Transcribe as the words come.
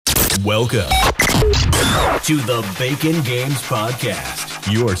Welcome to the Bacon Games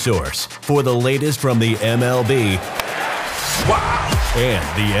Podcast, your source for the latest from the MLB and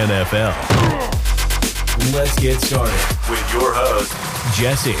the NFL. Let's get started with your host,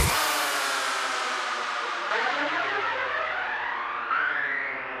 Jesse.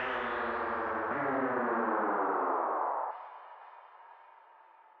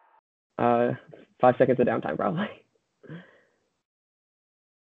 5 seconds of downtime, probably.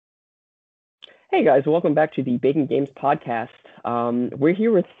 Hey guys, welcome back to the Bacon Games Podcast. We're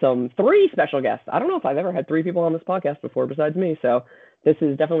here with three special guests. I don't know if I've ever had three people on this podcast before besides me, so this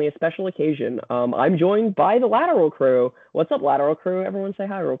is definitely a special occasion. I'm joined by the Lateral Crew. What's up, Lateral Crew? Everyone say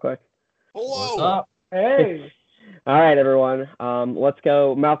hi real quick. Hello. What's up? Hey. All right, everyone. Let's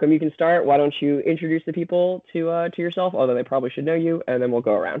go. Malcolm, you can start. Why don't you introduce the people to yourself, although they probably should know you, and then we'll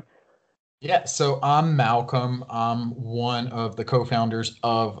go around. Yeah, so I'm Malcolm. I'm one of the co-founders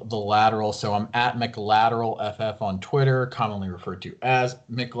of The Lateral. So I'm at McLateralFF on Twitter, commonly referred to as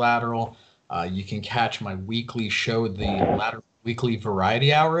McLateral. You can catch my weekly show, the Lateral Weekly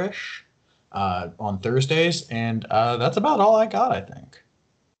Variety Hour-ish, on Thursdays. And that's about all I got, I think.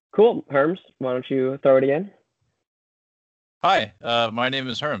 Cool. Herms, why don't you throw it again? Hi, my name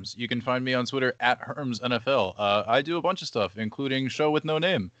is Herms. You can find me on Twitter at HermsNFL. I do a bunch of stuff, including Show with No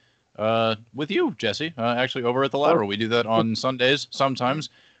Name. With you, Jesse, actually over at The Lateral. We do that on Sundays sometimes.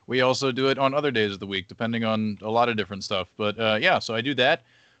 We also do it on other days of the week, depending on a lot of different stuff. But yeah, so I do that.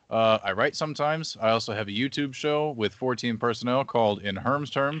 I write sometimes. I also have a YouTube show with 14 personnel called In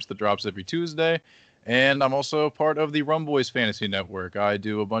Herms Terms that drops every Tuesday. And I'm also part of the Rum Boys Fantasy Network. I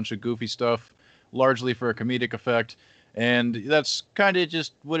do a bunch of goofy stuff, largely for a comedic effect. And that's kind of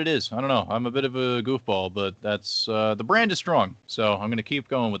just what it is. I don't know. I'm a bit of a goofball, but that's the brand is strong. So I'm going to keep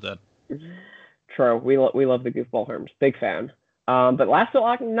going with that. True. We love the goofball Herms. Big fan. But last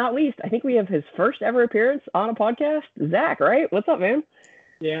but not least, I think we have his first ever appearance on a podcast. Zach, right? What's up, man?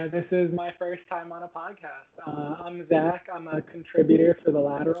 Yeah, this is my first time on a podcast. I'm Zach. I'm a contributor for The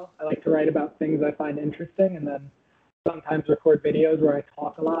Lateral. I like to write about things I find interesting and then sometimes record videos where I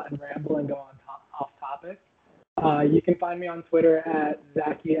talk a lot and ramble and go on off topic. You can find me on Twitter at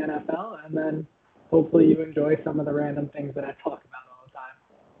ZakiNFL, and then hopefully you enjoy some of the random things that I talk about all the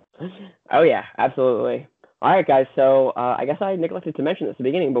time. Oh, yeah, absolutely. All right, guys, so I guess I neglected to mention this at the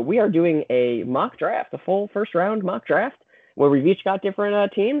beginning, but we are doing a mock draft, a full first-round mock draft, where we've each got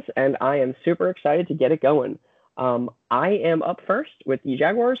different teams, and I am super excited to get it going. I am up first with the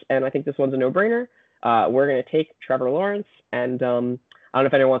Jaguars, and I think this one's a no-brainer. We're going to take Trevor Lawrence, and I don't know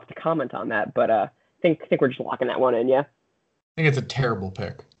if anyone wants to comment on that, but I think we're just locking that one in, yeah? I think it's a terrible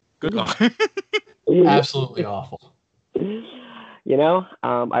pick. Good luck. Absolutely awful. You know,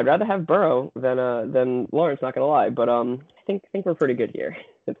 I'd rather have Burrow than Lawrence, not going to lie, but I think we're pretty good here.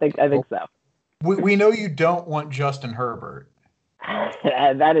 I think so. We know you don't want Justin Herbert.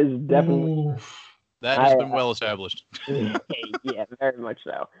 That is definitely... That has been well established. Yeah, very much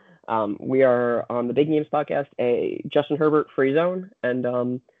so. We are on the Big Games Podcast, a Justin Herbert free zone,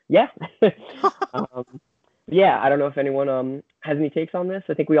 and yeah. Yeah, I don't know if anyone has any takes on this.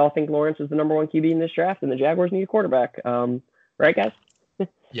 I think we all think Lawrence is the number one QB in this draft, and the Jaguars need a quarterback. Right, guys?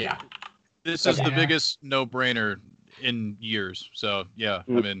 Yeah. This is the biggest no-brainer in years. So, yeah,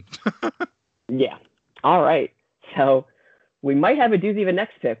 I'm in. Yeah. All right. So we might have a doozy of a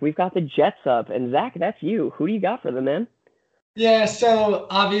next pick. We've got the Jets up, and Zach, that's you. Who do you got for them, man? Yeah, so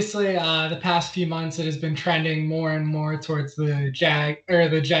obviously the past few months it has been trending more and more towards the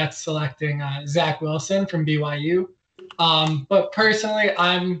Jets selecting Zach Wilson from BYU. But personally,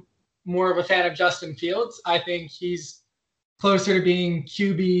 I'm more of a fan of Justin Fields. I think he's closer to being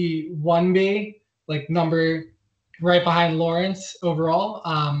QB 1B, like number right behind Lawrence overall,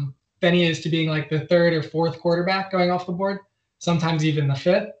 than he is to being like the third or fourth quarterback going off the board, sometimes even the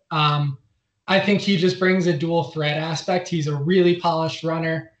fifth. I think he just brings a dual threat aspect. He's a really polished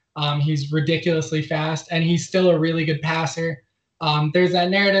runner. He's ridiculously fast, and he's still a really good passer. There's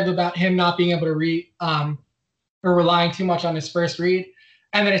that narrative about him not being able to read or relying too much on his first read.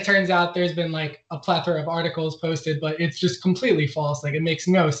 And then it turns out there's been like a plethora of articles posted, but it's just completely false. Like it makes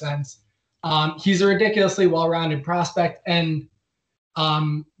no sense. He's a ridiculously well-rounded prospect, and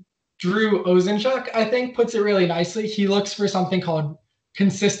Drew Ozenchuk, I think, puts it really nicely. He looks for something called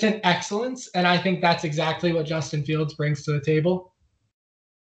consistent excellence, and I think that's exactly what Justin Fields brings to the table.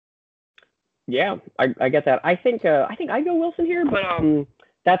 Yeah, I get that. I think I go Wilson here, but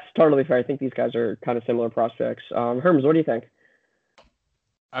that's totally fair. I think these guys are kind of similar prospects. Herms, what do you think?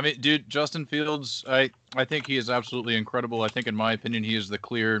 I mean, dude, Justin Fields, I think he is absolutely incredible. I think, in my opinion, he is the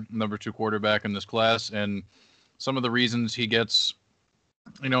clear number 2 quarterback in this class, and some of the reasons he gets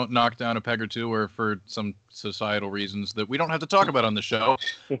knock down a peg or two, or for some societal reasons that we don't have to talk about on the show.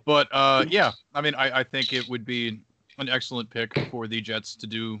 But yeah, I mean, I think it would be an excellent pick for the Jets to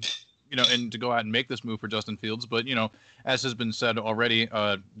do, and to go out and make this move for Justin Fields. But, as has been said already,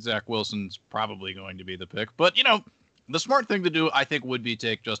 Zach Wilson's probably going to be the pick. But, the smart thing to do, I think, would be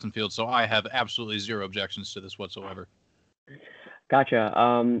take Justin Fields. So I have absolutely zero objections to this whatsoever.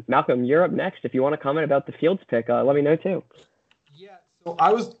 Gotcha. Malcolm, you're up next. If you want to comment about the Fields pick, let me know too. Yeah, so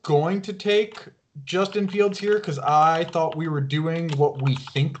I was going to take Justin Fields here because I thought we were doing what we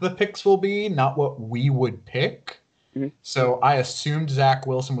think the picks will be, not what we would pick. Mm-hmm. So I assumed Zach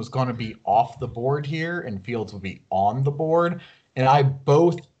Wilson was going to be off the board here and Fields would be on the board. And I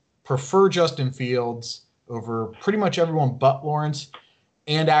both prefer Justin Fields over pretty much everyone but Lawrence,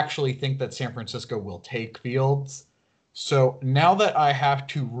 and actually think that San Francisco will take Fields. So now that I have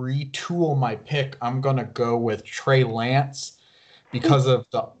to retool my pick, I'm going to go with Trey Lance because of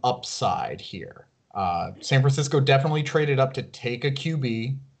the upside here. San Francisco definitely traded up to take a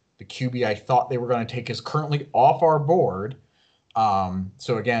QB. The QB I thought they were going to take is currently off our board.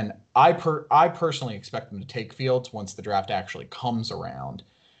 So again, I personally expect them to take Fields once the draft actually comes around.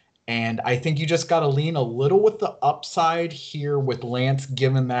 And I think you just got to lean a little with the upside here with Lance,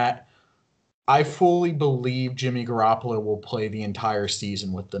 given that I fully believe Jimmy Garoppolo will play the entire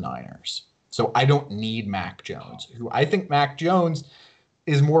season with the Niners. So I don't need Mac Jones, who I think Mac Jones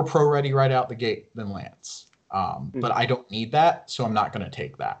is more pro-ready right out the gate than Lance. But I don't need that, so I'm not going to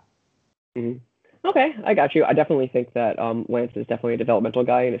take that. Mm-hmm. Okay, I got you. I definitely think that Lance is definitely a developmental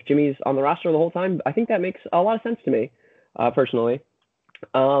guy, and if Jimmy's on the roster the whole time, I think that makes a lot of sense to me, personally.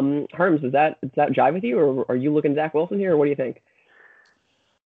 Herms, does that jive with you, or are you looking Zach Wilson here, or what do you think?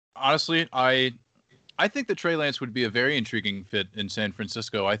 Honestly, I think that Trey Lance would be a very intriguing fit in San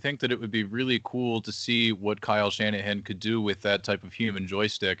Francisco. I think that it would be really cool to see what Kyle Shanahan could do with that type of human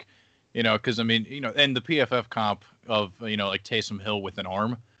joystick, because I mean, and the PFF comp of, like Taysom Hill with an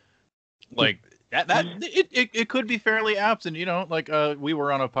arm, like that it could be fairly apt. And, we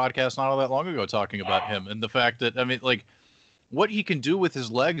were on a podcast not all that long ago talking about him and the fact that, I mean, like, what he can do with his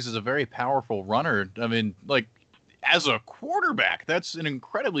legs is a very powerful runner. I mean, like, as a quarterback, that's an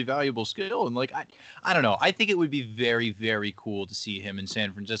incredibly valuable skill. And, like, I don't know. I think it would be very, very cool to see him in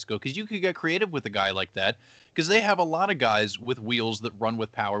San Francisco, because you could get creative with a guy like that, because they have a lot of guys with wheels that run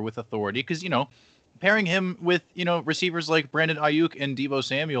with power, with authority, because, pairing him with, receivers like Brandon Ayuk and Deebo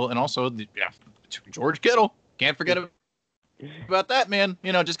Samuel, and also George Kittle. Can't forget about that, man.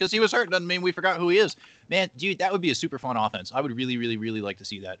 Just because he was hurt doesn't mean we forgot who he is. Man, dude, that would be a super fun offense. I would really, really, really like to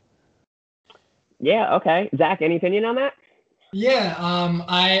see that. Yeah, okay. Zach, any opinion on that? Yeah,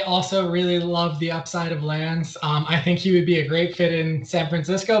 I also really love the upside of Lance. I think he would be a great fit in San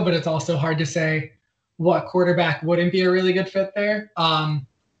Francisco, but it's also hard to say what quarterback wouldn't be a really good fit there.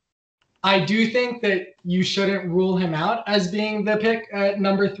 I do think that you shouldn't rule him out as being the pick at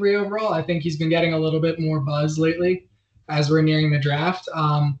number 3 overall. I think he's been getting a little bit more buzz lately as we're nearing the draft.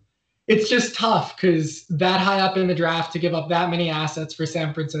 It's just tough because that high up in the draft to give up that many assets for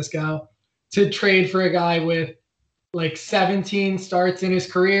San Francisco, to trade for a guy with like 17 starts in his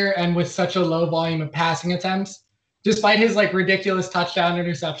career and with such a low volume of passing attempts, despite his like ridiculous touchdown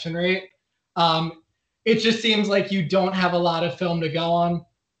interception rate. It just seems like you don't have a lot of film to go on.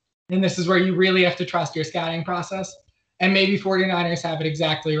 And this is where you really have to trust your scouting process. And maybe 49ers have it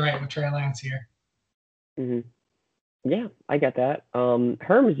exactly right with Trey Lance here. Mm-hmm. Yeah, I get that.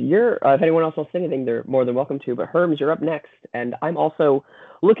 Herms, if anyone else wants to say anything, they're more than welcome to. But Herms, you're up next. And I'm also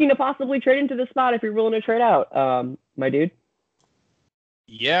looking to possibly trade into the spot if you're willing to trade out, my dude.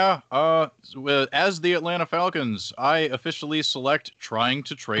 Yeah, as the Atlanta Falcons, I officially select trying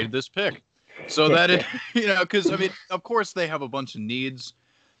to trade this pick. So that it, because, I mean, of course they have a bunch of needs.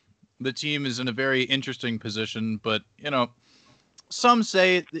 The team is in a very interesting position, but, some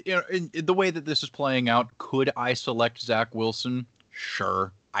say, in the way that this is playing out, could I select Zach Wilson?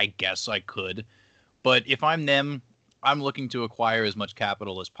 Sure, I guess I could. But if I'm them, I'm looking to acquire as much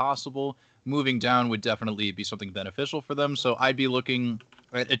capital as possible. Moving down would definitely be something beneficial for them. So I'd be looking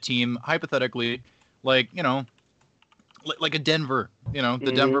at a team, hypothetically, like a Denver,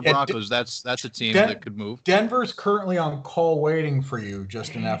 the Denver Broncos. That's a team that could move. Denver's currently on call waiting for you,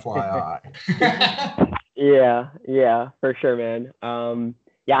 just an FYI. Yeah, for sure, man. I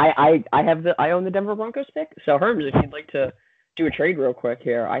own the Denver Broncos pick. So Herms, if you'd like to do a trade real quick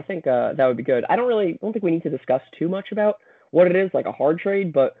here, I think that would be good. I don't think we need to discuss too much about what it is, like a hard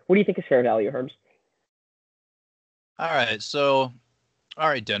trade, but what do you think is fair value, Herms? All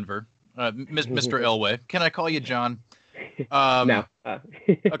right, Denver, Mr. Elway. Can I call you John? No.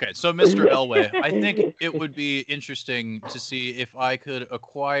 Okay, so Mr. Elway, I think it would be interesting to see if I could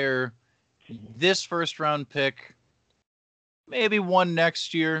acquire this first round pick, maybe one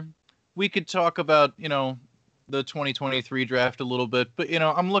next year. We could talk about, the 2023 draft a little bit, but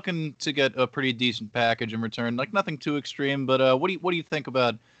I'm looking to get a pretty decent package in return, like nothing too extreme. But what do you think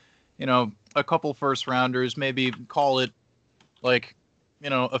about, a couple first rounders, maybe call it like,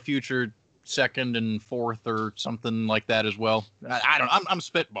 a future second and fourth or something like that as well. I don't. I'm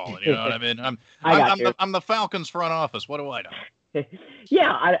spitballing. You know what I mean? I'm the Falcons front office. What do I know?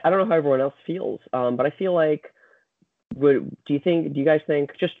 Yeah, I don't know how everyone else feels, but I feel like. Do you guys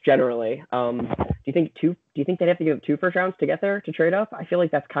think, just generally, do you think they'd have to give 2 first rounds to get there, to trade up? I feel like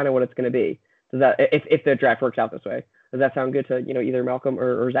that's kind of what it's going to be. Does that, if the draft works out this way, does that sound good to either Malcolm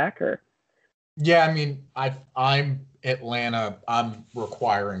or Zach? Or yeah, I mean, I'm Atlanta. I'm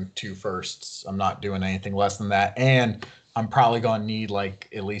requiring 2 firsts. I'm not doing anything less than that, and I'm probably going to need like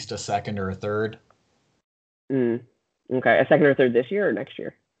at least a second or a third. Okay, a second or a third this year or next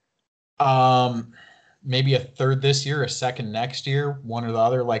year? Maybe a third this year, a second next year, one or the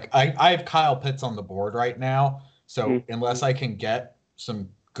other. Like I have Kyle Pitts on the board right now, so unless I can get some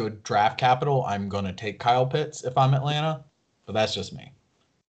good draft capital, I'm going to take Kyle Pitts if I'm Atlanta. But that's just me.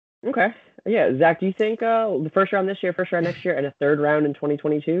 Okay. Yeah, Zach, do you think the first round this year, first round next year, and a third round in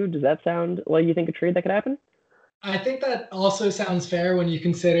 2022, does that sound like you think a trade that could happen? I think that also sounds fair when you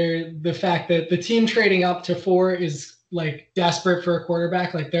consider the fact that the team trading up to 4 is like desperate for a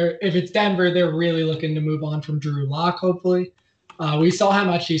quarterback. Like if it's Denver, they're really looking to move on from Drew Lock, hopefully. We saw how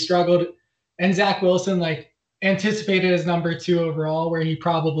much he struggled, and Zach Wilson like anticipated as number 2 overall, where he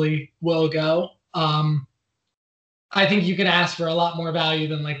probably will go. I think you can ask for a lot more value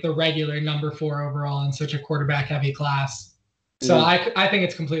than like the regular number 4 overall in such a quarterback heavy class. So I think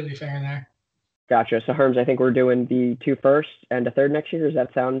it's completely fair there. Gotcha. So Herms, I think we're doing the 2 firsts and a third next year. Does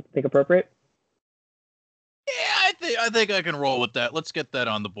that sound appropriate? Yeah, I think I can roll with that. Let's get that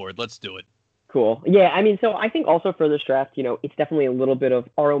on the board. Let's do it. Cool. Yeah, I mean, so I think also for this draft, it's definitely a little bit of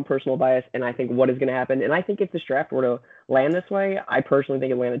our own personal bias, and I think what is going to happen. And I think if this draft were to land this way, I personally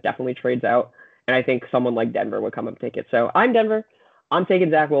think Atlanta definitely trades out, and I think someone like Denver would come up and take it. So I'm Denver. I'm taking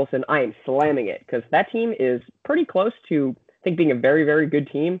Zach Wilson. I am slamming it because that team is pretty close to, I think, being a very, very good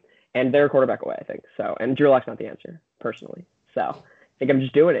team, and they're a quarterback away, I think. So, and Drew Lock's not the answer, personally. So I think I'm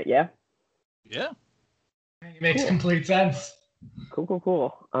just doing it, yeah? Yeah. It makes complete sense.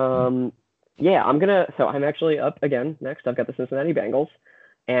 Cool. Yeah, I'm actually up again next. I've got the Cincinnati Bengals,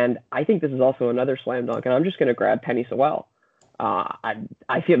 and I think this is also another slam dunk, and I'm just going to grab Penny Sewell.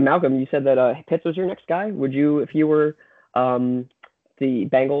 I feel, Malcolm, you said that Pitts was your next guy. Would you, if you were the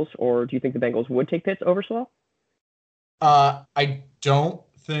Bengals, or do you think the Bengals would take Pitts over Sewell? I don't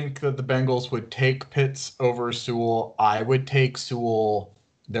think that the Bengals would take Pitts over Sewell. I would take Sewell.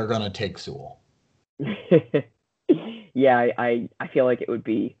 They're going to take Sewell. Yeah, I feel like it would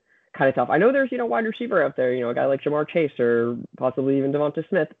be kind of tough. I know there's, wide receiver out there, a guy like Jamar Chase or possibly even Devonta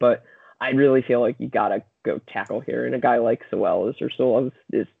Smith, but I really feel like you got to go tackle here. And a guy like Sewell is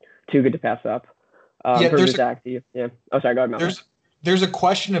too good to pass up. There's Zach, yeah. Oh, sorry, go ahead, Malcolm. There's a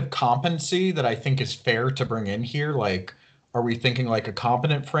question of competency that I think is fair to bring in here. Like, are we thinking like a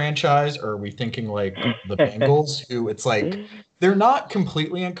competent franchise, or are we thinking like the Bengals, who it's like they're not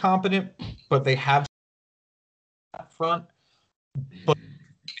completely incompetent, but they have that front. But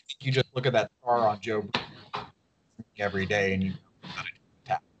you just look at that star on Joe every day, and you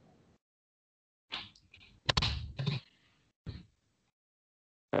tap.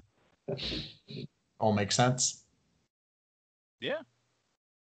 All makes sense. Yeah.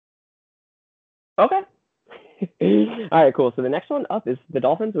 Okay. All right, cool. So the next one up is the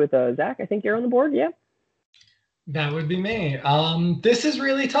Dolphins with Zach. I think you're on the board, yeah? That would be me. This is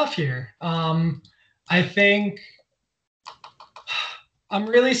really tough here. I think I'm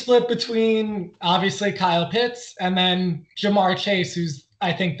really split between, obviously, Kyle Pitts and then Jamar Chase, who's,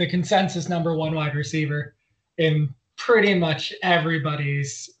 I think, the consensus number 1 wide receiver in pretty much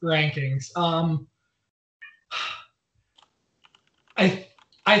everybody's rankings.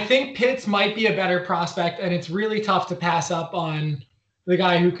 I think Pitts might be a better prospect, and it's really tough to pass up on the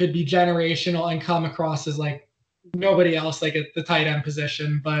guy who could be generational and come across as like nobody else, like at the tight end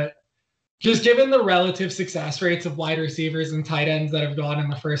position. But just given the relative success rates of wide receivers and tight ends that have gone in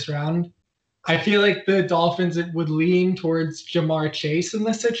the first round, I feel like the Dolphins would lean towards Jamar Chase in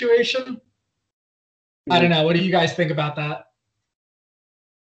this situation. I don't know. What do you guys think about that?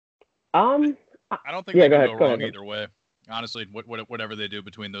 I don't think they can go wrong either way. Honestly, whatever they do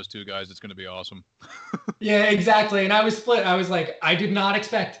between those two guys, it's going to be awesome. Yeah, exactly. And I was split. I was like, I did not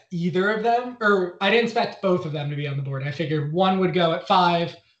expect either of them, or I didn't expect both of them to be on the board. I figured one would go at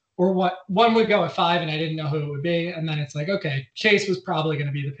 5, or one would go at 5, and I didn't know who it would be. And then it's like, okay, Chase was probably going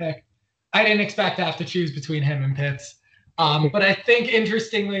to be the pick. I didn't expect to have to choose between him and Pitts. But I think,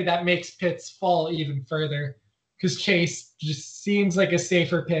 interestingly, that makes Pitts fall even further because Chase just seems like a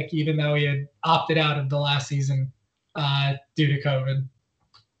safer pick, even though he had opted out of the last season due to COVID.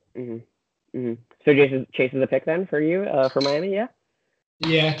 Mm-hmm. Mm-hmm. So Chase is the pick then for you for Miami, yeah?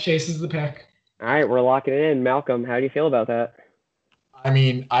 Yeah, Chase is the pick. All right, we're locking it in. Malcolm, how do you feel about that? I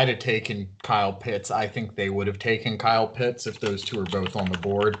mean, I'd have taken Kyle Pitts. I think they would have taken Kyle Pitts if those two are both on the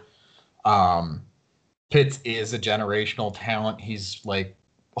board. Pitts is a generational talent. He's like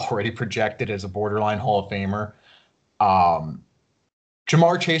already projected as a borderline Hall of Famer.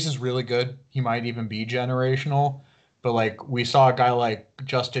 Jamar Chase is really good. He might even be generational. But like we saw a guy like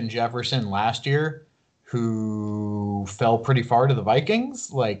Justin Jefferson last year who fell pretty far to the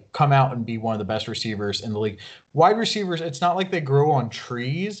Vikings, like come out and be one of the best receivers in the league. Wide receivers, it's not like they grow on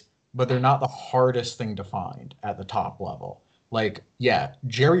trees, but they're not the hardest thing to find at the top level. Like, yeah,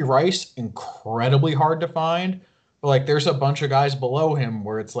 Jerry Rice, incredibly hard to find. But like there's a bunch of guys below him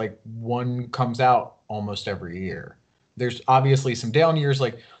where it's like one comes out almost every year. There's obviously some down years,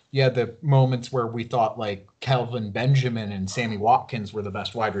 like yeah, the moments where we thought like Kelvin Benjamin and Sammy Watkins were the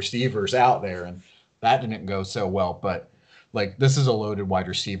best wide receivers out there, and that didn't go so well. But like this is a loaded wide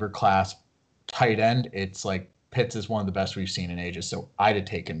receiver class. Tight end, it's like Pitts is one of the best we've seen in ages, so I'd have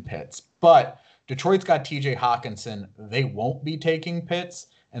taken Pitts. But Detroit's got TJ Hawkinson. They won't be taking Pitts,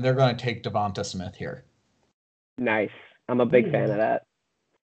 and they're going to take Devonta Smith here. Nice. I'm a big fan of that.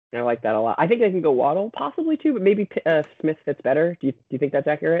 I like that a lot. I think they can go Waddle possibly too, but maybe Smith fits better. Do you think that's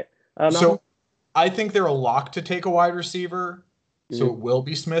accurate? So I think they're a lock to take a wide receiver. So it will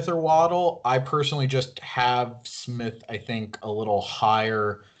be Smith or Waddle. I personally just have Smith, I think, a little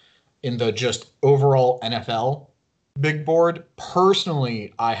higher in the just overall NFL big board.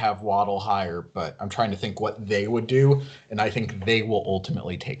 Personally, I have Waddle higher, but I'm trying to think what they would do, and I think they will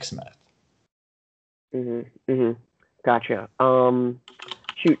ultimately take Smith. Gotcha.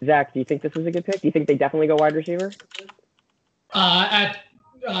 Shoot, Zach, do you think this was a good pick? Do you think they definitely go wide receiver?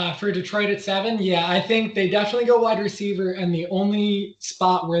 For Detroit at 7, yeah, I think they definitely go wide receiver, and the only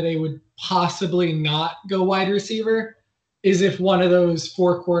spot where they would possibly not go wide receiver is if one of those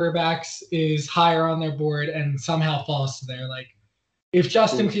 4 quarterbacks is higher on their board and somehow falls to there. Like if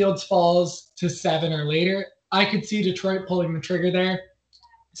Justin Fields falls to 7 or later, I could see Detroit pulling the trigger there,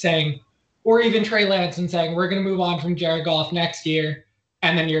 saying, or even Trey Lance and saying, we're going to move on from Jared Goff next year,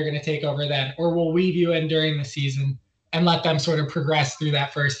 and then you're going to take over then, or we'll weave you in during the season and let them sort of progress through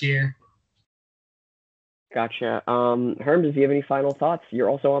that first year. Gotcha. Herms, do you have any final thoughts? You're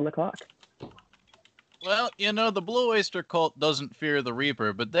also on the clock. Well, the Blue Oyster Cult doesn't fear the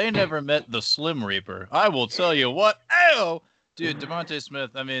Reaper, but they never met the Slim Reaper. I will tell you what. Ow! Dude, Devonta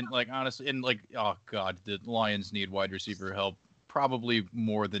Smith, I mean, like, honestly, and like, oh, God, the Lions need wide receiver help probably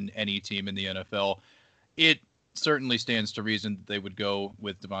more than any team in the NFL. It certainly stands to reason that they would go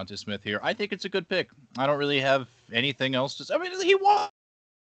with Devonta Smith here. I think it's a good pick. I don't really have anything else to say. I mean, he won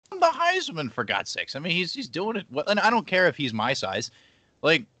the Heisman, for God's sakes. I mean, he's doing it well, and I don't care if he's my size.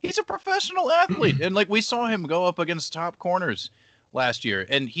 Like, he's a professional athlete, and like we saw him go up against top corners last year,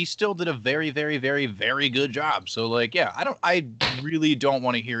 and he still did a very, very, very, very good job. So, like, yeah, I really don't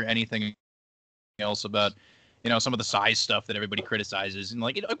want to hear anything else about, some of the size stuff that everybody criticizes, and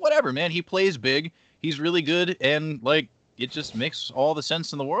like whatever, man. He plays big. He's really good, and like it just makes all the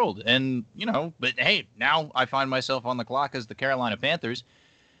sense in the world. And but hey, now I find myself on the clock as the Carolina Panthers.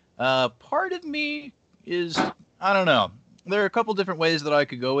 Part of me is, I don't know. There are a couple different ways that I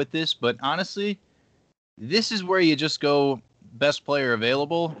could go with this, but honestly, this is where you just go best player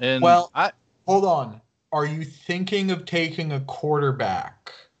available. And hold on. Are you thinking of taking a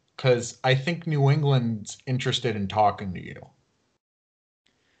quarterback? Because I think New England's interested in talking to you.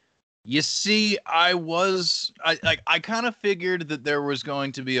 You see, I kind of figured that there was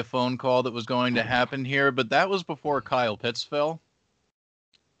going to be a phone call that was going to happen here, but that was before Kyle Pitts fell.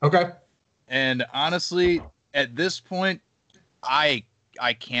 Okay. And honestly, at this point, I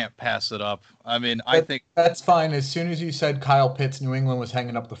can't pass it up. I mean, I think that's fine. As soon as you said Kyle Pitts, New England was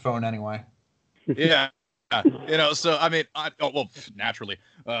hanging up the phone anyway. Yeah. So I mean, naturally,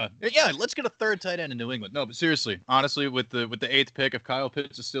 let's get a third tight end in New England. No, but seriously, honestly, with the 8th pick, if Kyle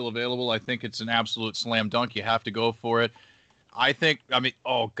Pitts is still available, I think it's an absolute slam dunk. You have to go for it. I mean,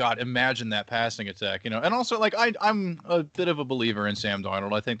 oh God, imagine that passing attack, And also, like, I'm a bit of a believer in Sam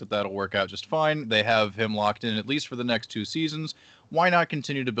Darnold. I think that'll work out just fine. They have him locked in at least for the next 2 seasons. Why not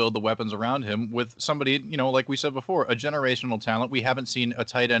continue to build the weapons around him with somebody, like we said before, a generational talent? We haven't seen a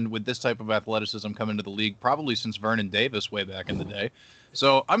tight end with this type of athleticism come into the league probably since Vernon Davis way back in the day.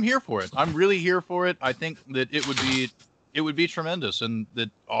 So I'm here for it. I'm really here for it. I think that it would be tremendous. And that,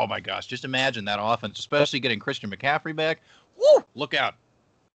 oh my gosh, just imagine that offense, especially getting Christian McCaffrey back. Woo! Look out.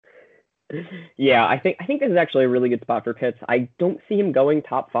 Yeah, I think this is actually a really good spot for Pitts. I don't see him going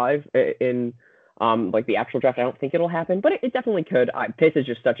top 5 in like the actual draft. I don't think it'll happen, but it definitely could. Pitts is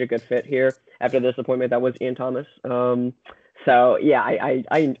just such a good fit here after the disappointment that was Ian Thomas. So yeah,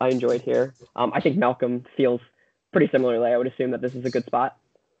 I enjoy it here. I think Malcolm feels pretty similarly. I would assume that this is a good spot.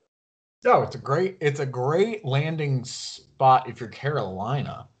 No, it's a great landing spot if you're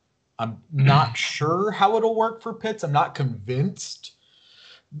Carolina. I'm not sure how it'll work for Pitts. I'm not convinced.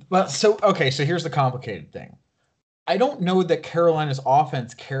 But so here's the complicated thing. I don't know that Carolina's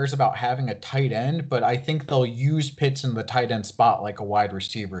offense cares about having a tight end, but I think they'll use Pitts in the tight end spot like a wide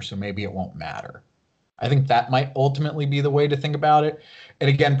receiver, so maybe it won't matter. I think that might ultimately be the way to think about it. And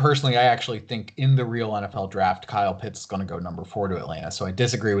again, personally, I actually think in the real NFL draft, Kyle Pitts is going to go number 4 to Atlanta. So I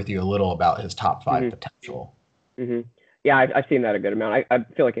disagree with you a little about his top 5 potential. Mm-hmm. Yeah, I've seen that a good amount. I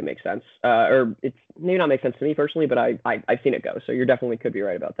feel like it makes sense. Or it's maybe not make sense to me personally, but I've seen it go. So you definitely could be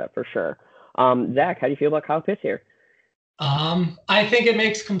right about that for sure. Zach, how do you feel about Kyle Pitts here? I think it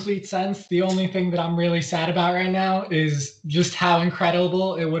makes complete sense. The only thing that I'm really sad about right now is just how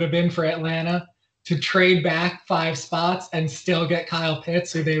incredible it would have been for Atlanta to trade back 5 spots and still get Kyle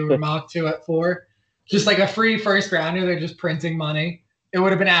Pitts, who they were mocked to at 4. Just like a free first rounder. They're just printing money. It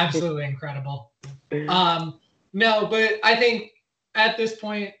would have been absolutely incredible. No, but I think at this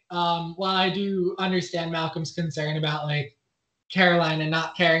point, while I do understand Malcolm's concern about like Carolina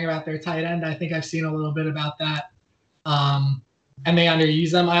not caring about their tight end, I think I've seen a little bit about that. And they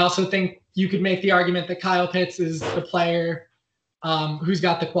underuse them. I also think you could make the argument that Kyle Pitts is the player who's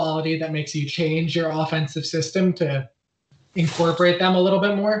got the quality that makes you change your offensive system to incorporate them a little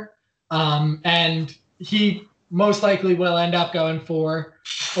bit more. And he most likely will end up going 4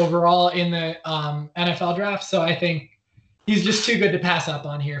 overall in the NFL draft. So I think he's just too good to pass up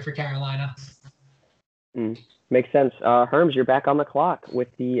on here for Carolina. Makes sense. Herms, you're back on the clock with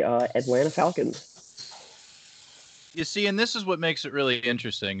the Atlanta Falcons. You see, and this is what makes it really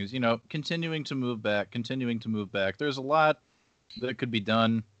interesting is, continuing to move back. There's a lot that could be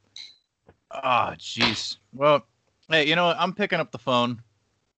done. Jeez. Well, hey, I'm picking up the phone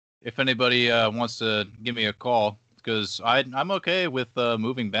if anybody wants to give me a call, because I'm okay with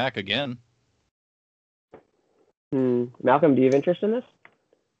moving back again. Malcolm, do you have interest in this?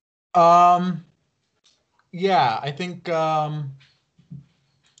 Yeah, I think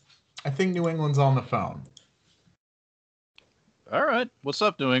New England's on the phone. All right, what's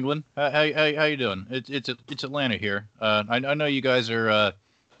up, New England? How you doing? It's Atlanta here. I know you guys are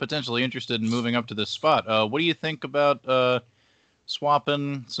potentially interested in moving up to this spot. What do you think about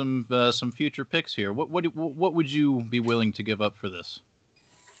swapping some future picks here? What would you be willing to give up for this?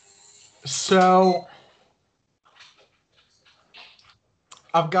 So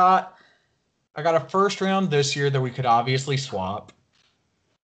I got a first round this year that we could obviously swap.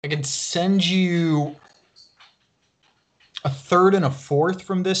 I can send you a 3rd and a 4th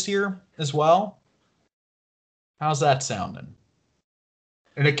from this year as well. How's that sounding?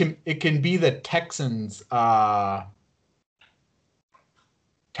 And it can be the Texans.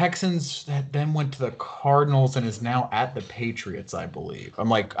 Texans that then went to the Cardinals and is now at the Patriots, I believe.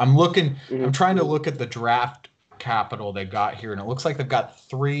 I'm trying to look at the draft capital they got here, and it looks like they've got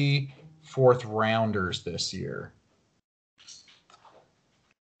 3 4th rounders this year.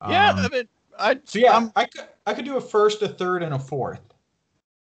 Yeah, I mean, I could do a 1st, a 3rd, and a 4th.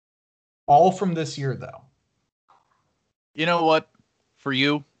 All from this year, though. You know what? For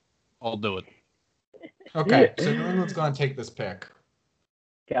you, I'll do it. Okay, so New England's going to take this pick.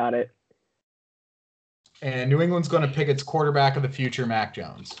 Got it. And New England's going to pick its quarterback of the future, Mac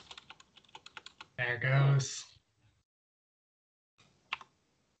Jones. There goes.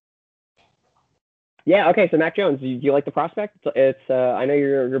 Yeah, okay, so Mac Jones, do you like the prospect? It's I know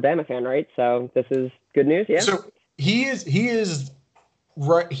you're a Bama fan, right? So this is good news, yeah? So he is the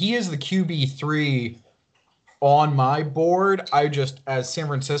QB3 on my board. As San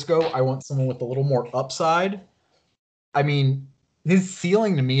Francisco, I want someone with a little more upside. I mean, his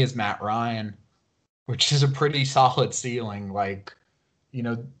ceiling to me is Matt Ryan, which is a pretty solid ceiling. Like,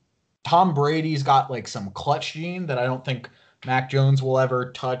 Tom Brady's got like some clutch gene that I don't think Mac Jones will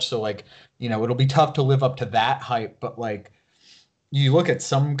ever touch. So like, it'll be tough to live up to that hype, but like you look at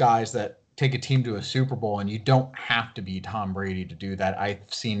some guys that take a team to a Super Bowl, and you don't have to be Tom Brady to do that. I've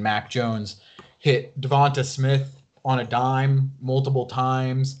seen Mac Jones hit Devonta Smith on a dime multiple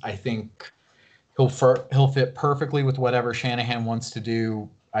times. I think he'll fit perfectly with whatever Shanahan wants to do.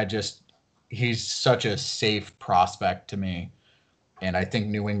 He's such a safe prospect to me, and I think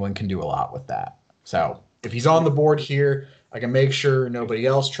New England can do a lot with that. So if he's on the board here, I can make sure nobody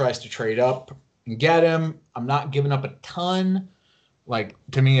else tries to trade up and get him. I'm not giving up a ton. Like,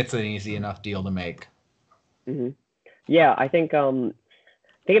 to me, it's an easy enough deal to make. Mm-hmm. Yeah, I think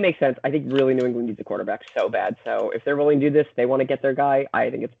it makes sense. I think really New England needs a quarterback so bad. So if they're willing to do this, they want to get their guy. I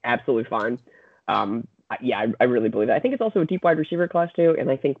think it's absolutely fine. I really believe that. I think it's also a deep wide receiver class too,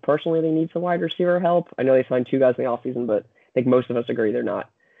 and I think personally they need some wide receiver help. I know they signed 2 guys in the offseason, but I think most of us agree they're not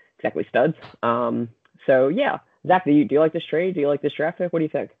exactly studs. So yeah, Zach, do you like this trade? Do you like this draft pick? What do you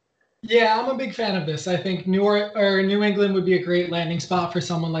think? Yeah, I'm a big fan of this. I think New England would be a great landing spot for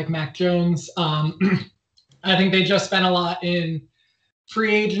someone like Mac Jones. I think they just spent a lot in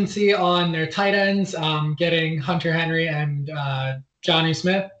free agency on their tight ends, getting Hunter Henry and Johnny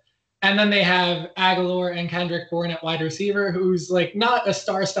Smith. And then they have Aguilar and Kendrick Bourne at wide receiver, who's like not a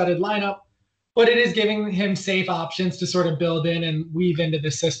star-studded lineup, but it is giving him safe options to sort of build in and weave into the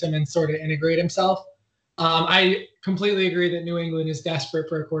system and sort of integrate himself. I completely agree that New England is desperate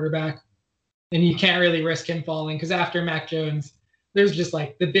for a quarterback, and you can't really risk him falling because after Mac Jones, there's just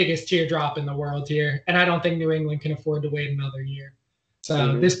like the biggest teardrop in the world here, and I don't think New England can afford to wait another year.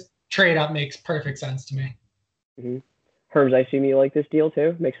 So this trade up makes perfect sense to me. Mm-hmm. Herms, I assume you like this deal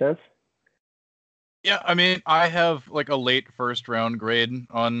too. Makes sense. Yeah, I mean, I have like a late first round grade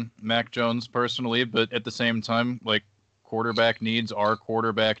on Mac Jones personally, but at the same time, like quarterback needs are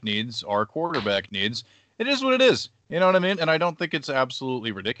quarterback needs are quarterback needs. It is what it is. You know what I mean? And I don't think it's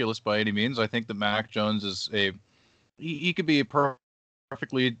absolutely ridiculous by any means. I think that Mac Jones is he could be a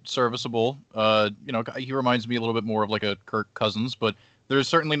perfectly serviceable. He reminds me a little bit more of like a Kirk Cousins, but there's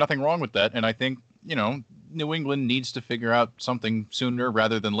certainly nothing wrong with that. And I think, New England needs to figure out something sooner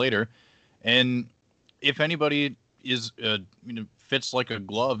rather than later. And if anybody is, fits like a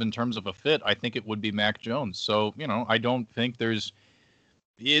glove in terms of a fit, I think it would be Mac Jones. So, I don't think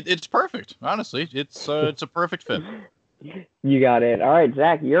it's perfect. Honestly, it's a perfect fit. You got it. All right,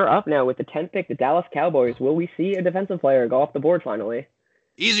 Zach, you're up now with the 10th pick, the Dallas Cowboys. Will we see a defensive player go off the board finally?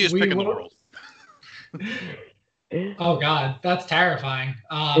 Easiest pick in the world. Oh God, that's terrifying.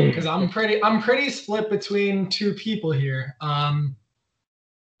 Because I'm pretty split between 2 people here.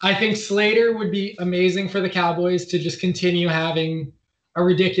 I think Slater would be amazing for the Cowboys to just continue having a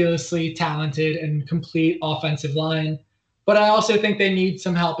ridiculously talented and complete offensive line. But I also think they need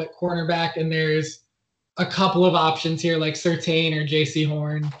some help at cornerback, and there's a couple of options here like Surtain or J.C.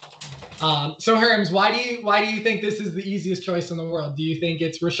 Horn. So Herms, why do you think this is the easiest choice in the world? Do you think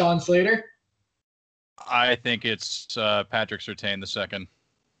it's Rashawn Slater? I think it's Patrick Surtain the second.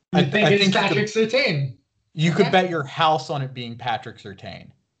 I think it's Patrick Surtain. You could bet your house on it being Patrick Surtain.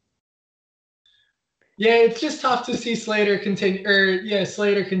 Yeah, it's just tough to see Slater continue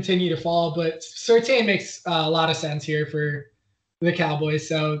to fall, but Surtain makes a lot of sense here for the Cowboys.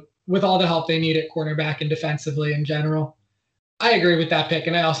 So with all the help they need at cornerback and defensively in general, I agree with that pick,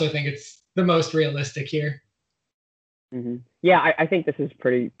 and I also think it's the most realistic here. Mm-hmm. Yeah, I think this is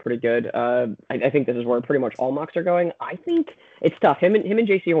pretty good. I think this is where pretty much all mocks are going. I think it's tough. Him and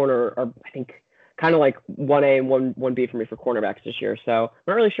J.C. Horn are I think kind of like 1A and 1B for me for cornerbacks this year. So I'm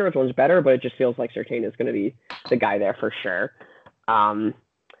not really sure which one's better, but it just feels like Surtain is going to be the guy there for sure.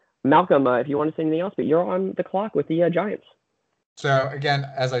 Malcolm, if you want to say anything else, but you're on the clock with the Giants. So again,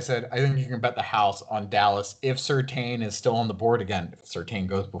 as I said, I think you can bet the house on Dallas. If Surtain is still on the board again, if Surtain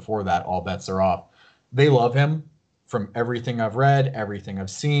goes before that, all bets are off. They love him from everything I've read, everything I've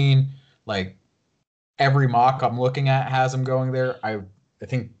seen. Like every mock I'm looking at has him going there. I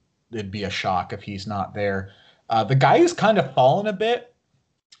think it'd be a shock if he's not there. The guy who's kind of fallen a bit,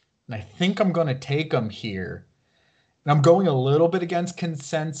 and I think I'm going to take him here, and I'm going a little bit against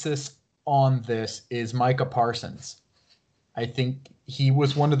consensus on this, is Micah Parsons. I think he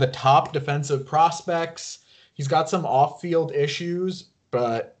was one of the top defensive prospects. He's got some off-field issues,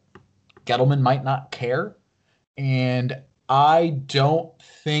 but Gettleman might not care. And I don't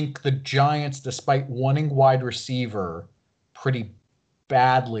think the Giants, despite wanting wide receiver pretty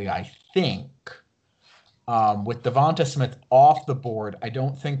badly, I think, with Devonta Smith off the board, I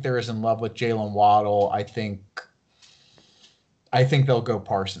don't think they're as in love with Jalen Waddle. I think they'll go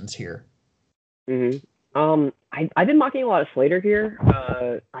Parsons here. Mm-hmm. I've been mocking a lot of Slater here.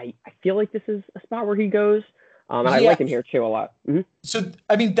 I feel like this is a spot where he goes. And I like him here too a lot. Mm-hmm. So,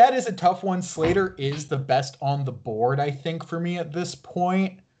 I mean, that is a tough one. Slater is the best on the board, I think, for me at this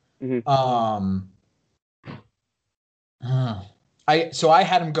point. Mm-hmm. I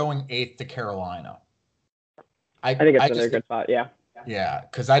had him going 8th to Carolina. I think it's another good spot. Yeah. Yeah,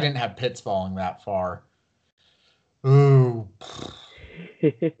 because I didn't have Pitts falling that far. Ooh.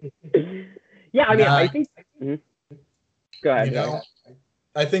 Yeah, I mean, I think. Mm-hmm. Go ahead.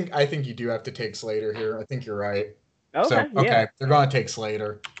 I think you do have to take Slater here. I think you're right. Okay. Yeah. They're going to take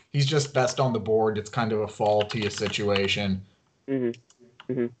Slater. He's just best on the board. It's kind of a faulty situation.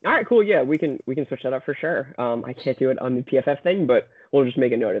 Mm-hmm. Mm-hmm. All right, cool. Yeah, we can switch that up for sure. I can't do it on the PFF thing, but we'll just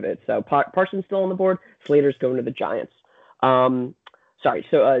make a note of it. So Parsons still on the board. Slater's going to the Giants. Sorry.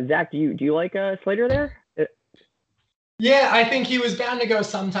 So Zach, do you like Slater there? Yeah, I think he was bound to go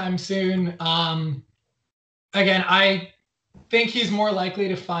sometime soon. Again, I think he's more likely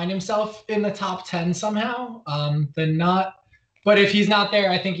to find himself in the top 10 somehow than not. But if he's not there,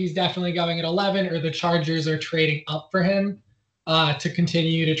 I think he's definitely going at 11, or the Chargers are trading up for him to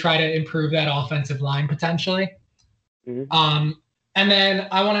continue to try to improve that offensive line potentially. Mm-hmm. And then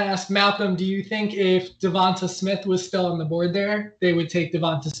I want to ask Malcolm, do you think if Devonta Smith was still on the board there, they would take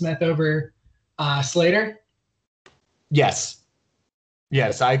Devonta Smith over Slater? Yes.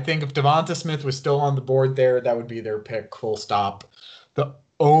 I think if Devonta Smith was still on the board there, that would be their pick, full stop. The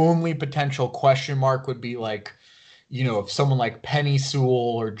only potential question mark would be like, if someone like Penny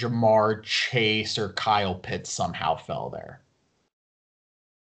Sewell or Jamar Chase or Kyle Pitts somehow fell there.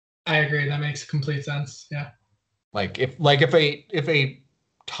 I agree. That makes complete sense. Yeah. Like if a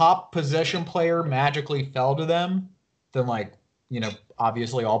top position player magically fell to them, then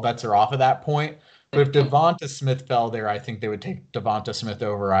obviously all bets are off at that point. But if Devonta Smith fell there, I think they would take Devonta Smith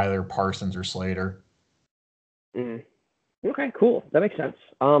over either Parsons or Slater. Okay, cool. That makes sense.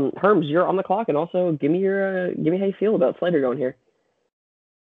 Herms, you're on the clock, and also give me how you feel about Slater going here.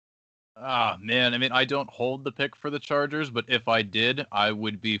 Man, I mean, I don't hold the pick for the Chargers, but if I did, I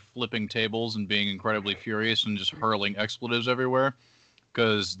would be flipping tables and being incredibly furious and just hurling expletives everywhere,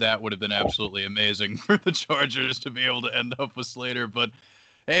 because that would have been absolutely amazing for the Chargers to be able to end up with Slater. But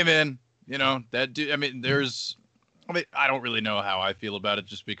hey, man. That dude, I mean, I don't really know how I feel about it,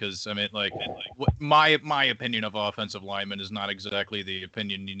 just because, I mean, my opinion of offensive linemen is not exactly the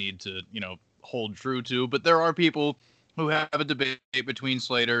opinion you need to, hold true to. But there are people who have a debate between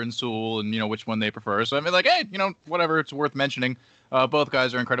Slater and Sewell and, which one they prefer. So, I mean, hey, whatever, it's worth mentioning. Both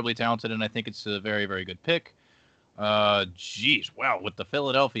guys are incredibly talented, and I think it's a very, very good pick. Wow, with the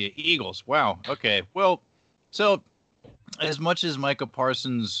Philadelphia Eagles. Wow. Okay. Well, so as much as Micah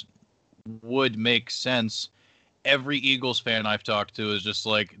Parsons would make sense, every Eagles fan I've talked to is just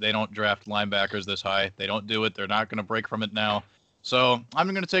like, they don't draft linebackers this high. They don't do it. They're not going to break from it now. So I'm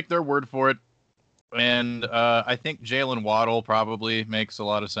going to take their word for it. And I think Jalen Waddle probably makes a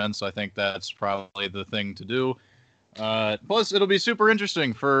lot of sense. I think that's probably the thing to do. Plus, it'll be super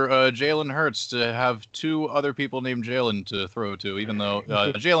interesting for Jalen Hurts to have two other people named Jalen to throw to, even though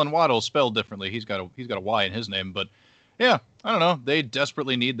Jalen Waddle spelled differently. He's got a Y in his name, but yeah, I don't know. They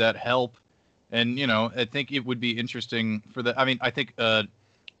desperately need that help. And, I think it would be interesting for the, I mean, I think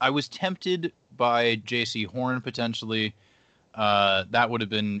I was tempted by J.C. Horn potentially. That would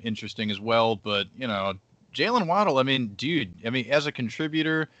have been interesting as well. But, Jalen Waddle, I mean, dude, as a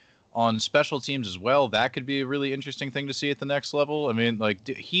contributor on special teams as well, that could be a really interesting thing to see at the next level. I mean,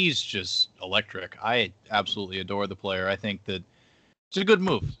 dude, he's just electric. I absolutely adore the player. I think that it's a good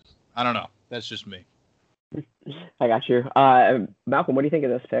move. I don't know. That's just me. I got you. Malcolm, what do you think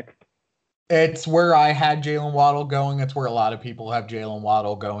of this pick? It's where I had Jalen Waddle going. It's where a lot of people have Jalen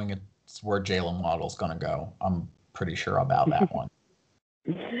Waddle going. It's where Jalen Waddle's going to go. I'm pretty sure about that one.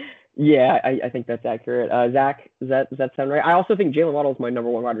 Yeah, I think that's accurate. Zach, does that sound right? I also think Jalen Waddle is my number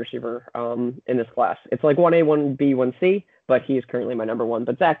one wide receiver in this class. It's like 1A, 1B, 1C, but he is currently my number one.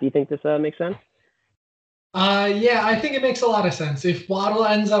 But Zach, do you think this makes sense? Yeah, I think it makes a lot of sense. If Waddle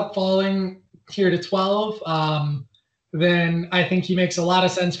ends up falling here to 12, then I think he makes a lot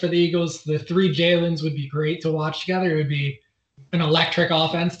of sense for the Eagles. The three Jalens would be great to watch together. It would be an electric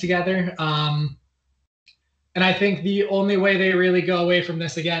offense together. And I think the only way they really go away from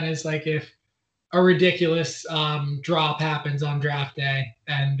this again is if a ridiculous drop happens on draft day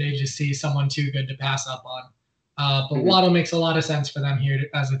and they just see someone too good to pass up on. But Waddle makes a lot of sense for them here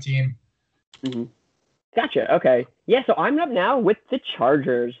as a team. Mm-hmm. Gotcha. Okay. Yeah, so I'm up now with the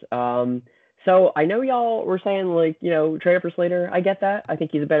Chargers. So I know y'all were saying trade up for Slater. I get that. I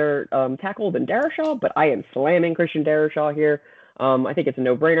think he's a better tackle than Darrisaw, but I am slamming Christian Darrisaw here. I think it's a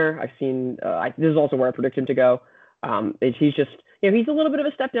no-brainer. I've seen this is also where I predict him to go. He's just he's a little bit of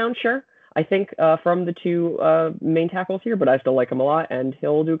a step down, sure. I think, from the two main tackles here, but I still like him a lot, and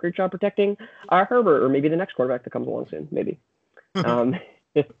he'll do a great job protecting Herbert, or maybe the next quarterback that comes along soon, maybe. That's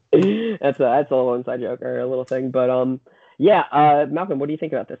a little inside joke or a little thing, but Malcolm, what do you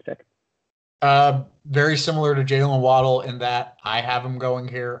think about this pick? Very similar to Jalen Waddle in that I have him going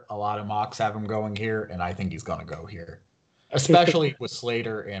here. A lot of mocks have him going here, and I think he's going to go here, especially with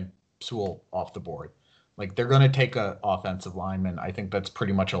Slater and Sewell off the board. Like, they're going to take an offensive lineman. I think that's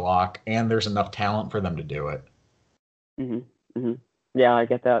pretty much a lock, and there's enough talent for them to do it. Yeah, I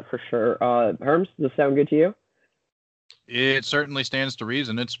get that for sure. Herms, does this sound good to you? It certainly stands to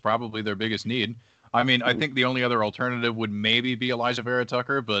reason. It's probably their biggest need. I mean, I think the only other alternative would maybe be Elijah Vera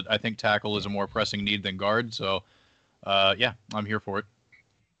Tucker, but I think tackle is a more pressing need than guard. So, I'm here for it.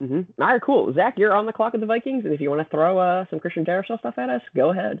 All right, cool. Zach, you're on the clock with the Vikings, and if you want to throw some Christian Darrisaw stuff at us, go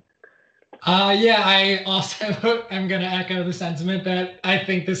ahead. I also am going to echo the sentiment that I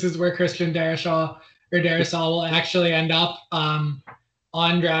think this is where Christian Darrisaw will actually end up on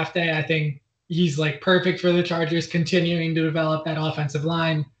draft day. I think he's like perfect for the Chargers, continuing to develop that offensive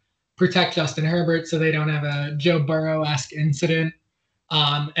line, protect Justin Herbert so they don't have a Joe Burrow-esque incident,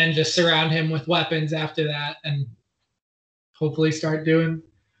 and just surround him with weapons after that and hopefully start doing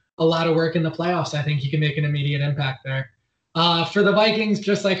a lot of work in the playoffs. I think he can make an immediate impact there. For the Vikings,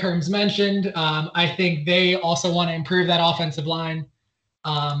 just like Herms mentioned, I think they also want to improve that offensive line.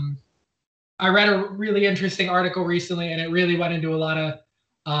 I read a really interesting article recently, and it really went into a lot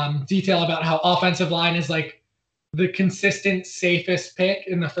of detail about how offensive line is like the consistent, safest pick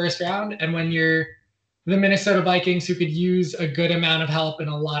in the first round. And when you're the Minnesota Vikings, who could use a good amount of help in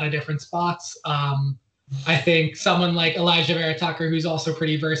a lot of different spots, I think someone like Elijah Vera Tucker, who's also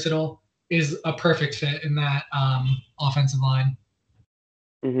pretty versatile, is a perfect fit in that offensive line.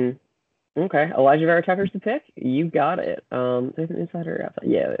 Okay, Elijah Vera Tucker's the pick. You got it. There's an insider or outside.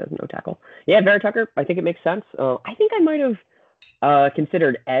 Yeah, there's no tackle. Yeah, Vera Tucker, I think it makes sense. I think I might have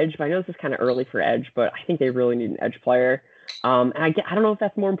considered edge, but I know this is kind of early for edge, but I think they really need an edge player. And I don't know if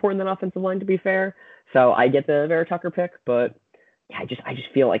that's more important than offensive line, to be fair. So I get the Vera Tucker pick, but yeah, I just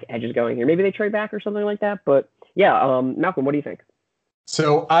feel like edge is going here. Maybe they trade back or something like that. But yeah, Malcolm, what do you think?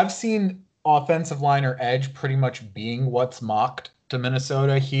 So I've seen offensive line or edge pretty much being what's mocked to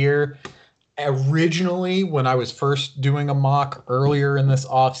Minnesota here. Originally, when I was first doing a mock earlier in this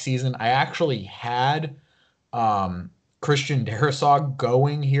offseason, I actually had Christian Darrisaw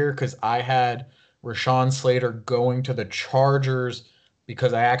going here because I had Rashawn Slater going to the Chargers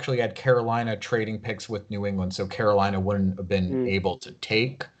because I actually had Carolina trading picks with New England, so Carolina wouldn't have been able to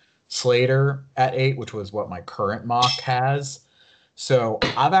take Slater at 8, which was what my current mock has. So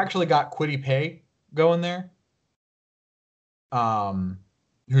I've actually got Kwity Paye going there,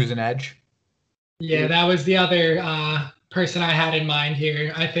 who's an edge. Yeah, that was the other person I had in mind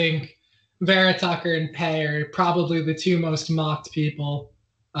here. I think Vera Tucker and Paye are probably the two most mocked people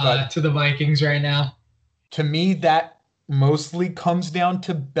to the Vikings right now. To me, that mostly comes down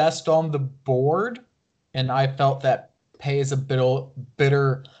to best on the board, and I felt that Paye is a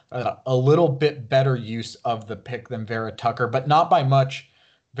little bit better use of the pick than Vera Tucker, but not by much.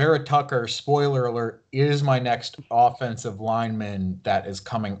 Vera Tucker, spoiler alert, is my next offensive lineman that is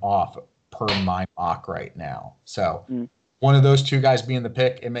coming off per my mock right now. So one of those two guys being the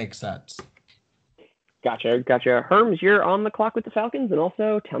pick, it makes sense. Gotcha. Herms, you're on the clock with the Falcons, and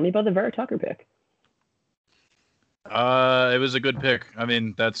also tell me about the Vera Tucker pick. It was a good pick. I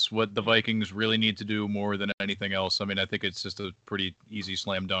mean, that's what the Vikings really need to do more than anything else. I mean, I think it's just a pretty easy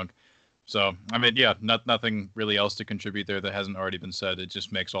slam dunk. So, I mean, yeah, nothing really else to contribute there that hasn't already been said. It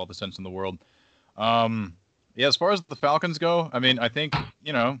just makes all the sense in the world. As far as the Falcons go, I mean, I think,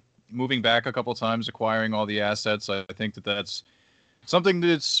 moving back a couple times, acquiring all the assets, I think that's something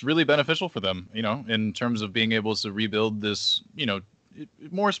that's really beneficial for them, in terms of being able to rebuild this,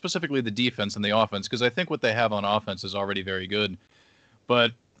 more specifically the defense and the offense, because I think what they have on offense is already very good.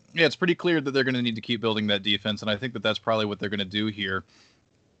 But, yeah, it's pretty clear that they're going to need to keep building that defense, and I think that that's probably what they're going to do here.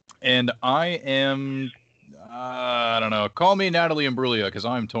 And I am, I don't know, call me Natalie Imbruglia, because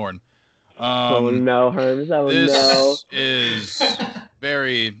I'm torn. Oh, no, Herms. This is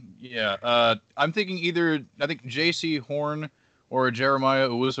very, I'm thinking I think J.C. Horn or Jeremiah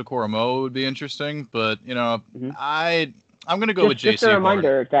Owusu-Koramoah would be interesting, but, I'm going to go with J.C. Just a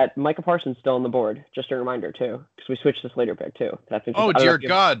reminder that Micah Parsons still on the board. Just a reminder, too, because we switched this later pick, too. Oh, dear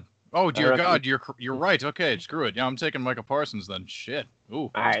God. You're right. Okay, screw it. Yeah, I'm taking Micah Parsons then. Shit. Ooh.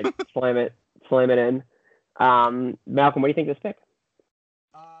 All right, slam it in. Malcolm, what do you think of this pick?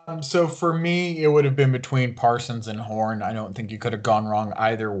 So for me, it would have been between Parsons and Horn. I don't think you could have gone wrong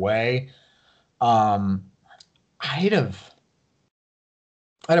either way. I'd have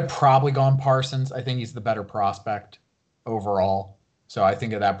I'd have probably gone Parsons. I think he's the better prospect overall. So I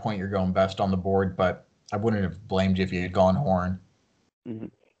think at that point you're going best on the board, but I wouldn't have blamed you if you had gone Horn. Mm-hmm.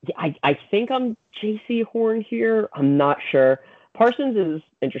 Yeah, I think I'm J.C. Horn here. I'm not sure. Parsons is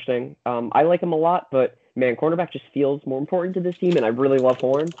interesting. I like him a lot, but man, cornerback just feels more important to this team, and I really love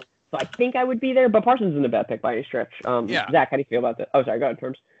Horn. So I think I would be there, but Parsons isn't a bad pick by any stretch. Yeah. Zach, how do you feel about that? Oh, sorry, go ahead,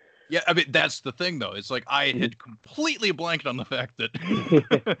 Terms. Yeah, I mean, that's the thing, though. It's like I had completely blanked on the fact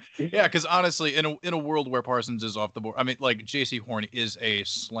that, yeah, because honestly, in a world where Parsons is off the board, I mean, like, J.C. Horn is a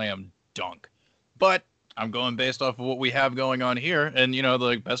slam dunk. But I'm going based off of what we have going on here, and, you know,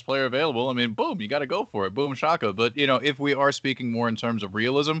 the best player available, I mean, boom, you got to go for it. Boom, shaka. But, you know, if we are speaking more in terms of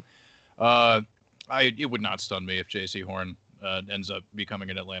realism, it would not stun me if J.C. Horn ends up becoming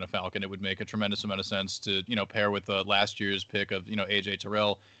an Atlanta Falcon. It would make a tremendous amount of sense to, you know, pair with last year's pick of, you know, A.J.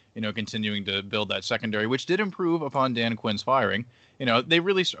 Terrell, you know, continuing to build that secondary, which did improve upon Dan Quinn's firing. You know, they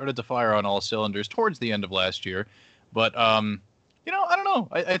really started to fire on all cylinders towards the end of last year. But, you know, I don't know.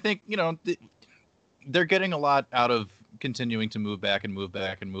 I think, you know, they're getting a lot out of continuing to move back,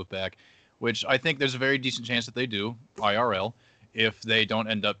 which I think there's a very decent chance that they do, IRL, if they don't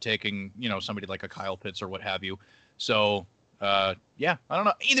end up taking, you know, somebody like a Kyle Pitts or what have you. So, yeah, I don't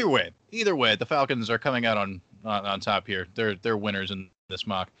know. Either way, the Falcons are coming out on top here. They're winners in this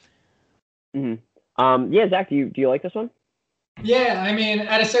mock. Mm-hmm. Yeah, Zach, do you like this one? Yeah, I mean,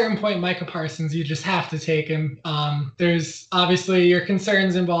 at a certain point, Micah Parsons, you just have to take him. There's obviously your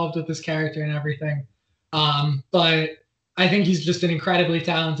concerns involved with this character and everything, but I think he's just an incredibly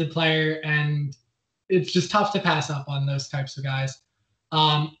talented player, and it's just tough to pass up on those types of guys.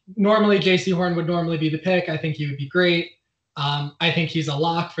 Normally, J.C. Horn would normally be the pick. I think he would be great. I think he's a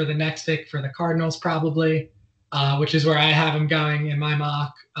lock for the next pick for the Cardinals, probably, which is where I have him going in my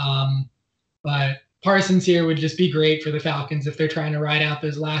mock. But Parsons here would just be great for the Falcons if they're trying to ride out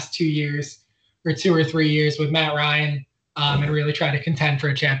those last 2 years or 2 or 3 years with Matt Ryan and really try to contend for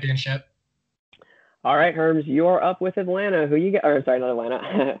a championship. All right, Herms, you're up with Atlanta. Who you got? Or sorry, not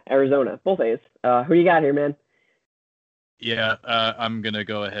Atlanta, Arizona. Both A's. Who you got here, man? Yeah, I'm gonna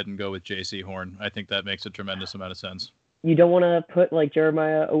go ahead and go with J.C. Horn. I think that makes a tremendous amount of sense. You don't want to put like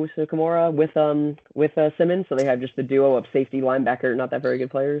Jeremiah Owusu-Kamara with Simmons, so they have just the duo of safety linebacker, not that very good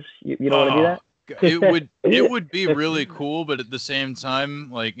players. You don't want to do that? It would be really cool, but at the same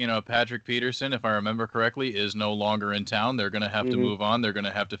time, like, you know, Patrick Peterson, if I remember correctly, is no longer in town. They're going to have to move on. They're going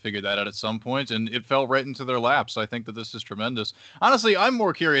to have to figure that out at some point, and it fell right into their laps. I think that this is tremendous. Honestly, I'm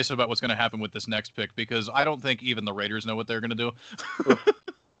more curious about what's going to happen with this next pick because I don't think even the Raiders know what they're going to do.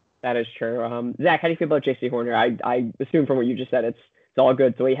 That is true. Zach, how do you feel about J.C. Horn here? I assume from what you just said, it's all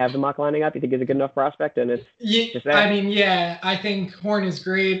good. So we have the mock lining up. You think he's a good enough prospect, and it's just that? I mean, yeah, I think Horn is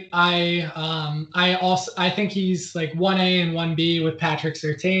great. I think he's like 1A and 1B with Patrick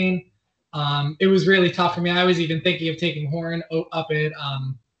Surtain. It was really tough for me. I was even thinking of taking Horn up at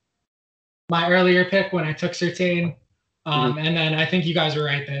my earlier pick when I took Surtain. And then I think you guys were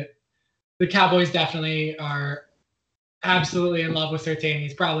right that the Cowboys definitely are absolutely in love with Surtain.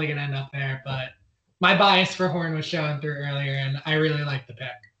 He's probably going to end up there, but my bias for Horn was showing through earlier, and I really like the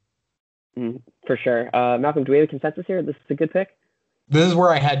pick. For sure. Malcolm, do we have a consensus here? This is a good pick? This is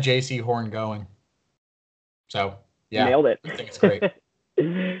where I had J.C. Horn going. So, yeah. Nailed it. I think it's great.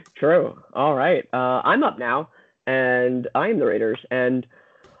 True. All right. I'm up now, and I'm the Raiders. And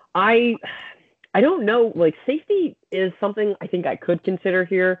I don't know. Like, safety is something I think I could consider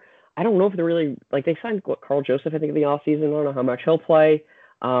here. I don't know if they're really – like, they signed Carl Joseph, I think, in the offseason. I don't know how much he'll play.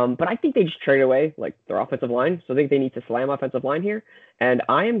 But I think they just traded away like their offensive line. So I think they need to slam offensive line here. And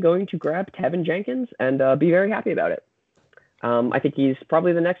I am going to grab Tevin Jenkins and be very happy about it. I think he's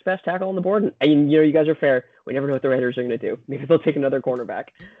probably the next best tackle on the board. And you know, you guys are fair. We never know what the Raiders are going to do. Maybe they'll take another cornerback.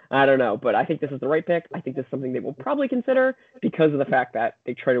 I don't know. But I think this is the right pick. I think this is something they will probably consider because of the fact that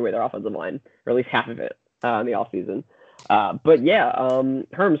they traded away their offensive line, or at least half of it in the offseason. But yeah,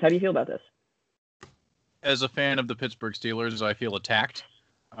 Herms, how do you feel about this? As a fan of the Pittsburgh Steelers, I feel attacked.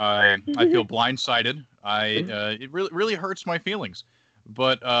 I feel blindsided. It really hurts my feelings,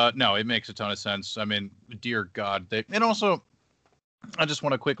 but no, it makes a ton of sense. I mean, dear God, and also, I just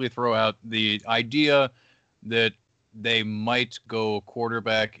want to quickly throw out the idea that they might go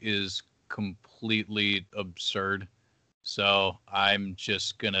quarterback is completely absurd. So I'm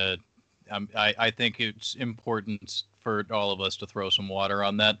just gonna, I think it's important for all of us to throw some water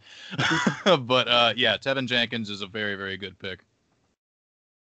on that. But yeah, Tevin Jenkins is a very, very good pick.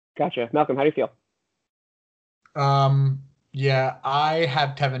 Gotcha. Malcolm, how do you feel? Yeah, I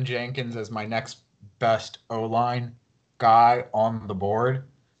have Tevin Jenkins as my next best O-line guy on the board.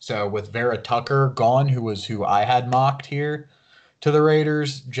 So with Vera Tucker gone, who I had mocked here, to the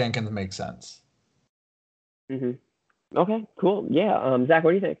Raiders, Jenkins makes sense. Okay, cool. Yeah, Zach,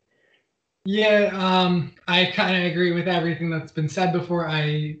 what do you think? Yeah, I kind of agree with everything that's been said before.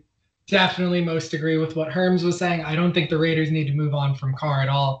 I definitely most agree with what Herms was saying. I don't think the Raiders need to move on from Carr at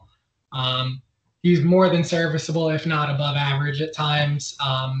all. He's more than serviceable, if not above average at times.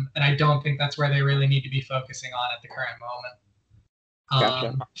 And I don't think that's where they really need to be focusing on at the current moment.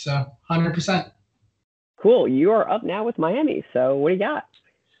 Gotcha. So 100%. Cool. You are up now with Miami. So what do you got?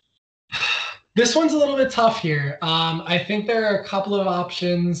 This one's a little bit tough here. I think there are a couple of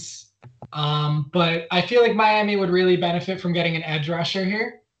options, but I feel like Miami would really benefit from getting an edge rusher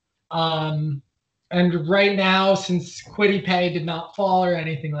here. And right now, since Kwity Paye did not fall or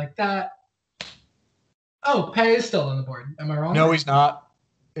anything like that. Oh, Paye is still on the board. Am I wrong? No, he's not.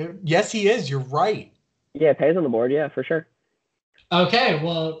 Yes, he is. You're right. Yeah, Paye's on the board. Yeah, for sure. Okay,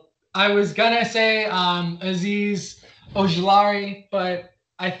 well, I was going to say Azeez Ojulari, but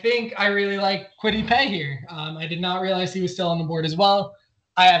I think I really like Kwity Paye here. I did not realize he was still on the board as well.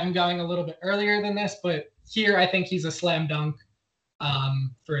 I have him going a little bit earlier than this, but here I think he's a slam dunk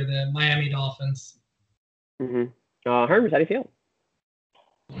for the Miami Dolphins. Herms, how do you feel?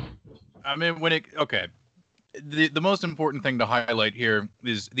 I mean, the most important thing to highlight here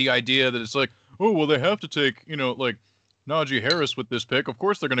is the idea that it's like, oh, well, they have to take, like Najee Harris with this pick. Of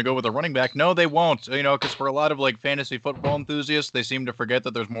course, they're going to go with a running back. No, they won't, because for a lot of like fantasy football enthusiasts, they seem to forget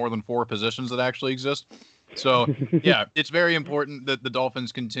that there's more than 4 positions that actually exist. So, yeah, it's very important that the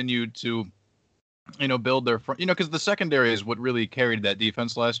Dolphins continue to, build their front, because the secondary is what really carried that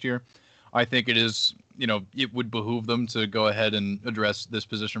defense last year. I think it is, it would behoove them to go ahead and address this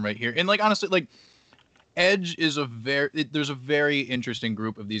position right here. And like, honestly, like, edge is there's a very interesting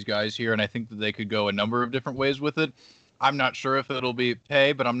group of these guys here, and I think that they could go a number of different ways with it. I'm not sure if it'll be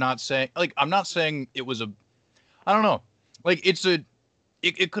Paye, but I'm not saying it was I don't know. Like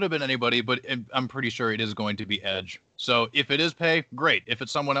it could have been anybody, but I'm pretty sure it is going to be edge. So if it is Paye, great. If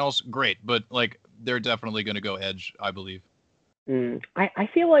it's someone else, great. But like they're definitely going to go edge, I believe. I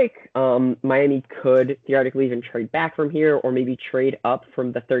feel like Miami could theoretically even trade back from here, or maybe trade up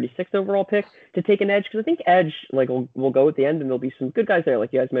from the 36th overall pick to take an edge, because I think edge will go at the end, and there'll be some good guys there,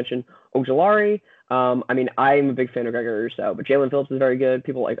 like you guys mentioned, Ojulari. I mean, I'm a big fan of Gregory Rousseau, but Jalen Phillips is very good.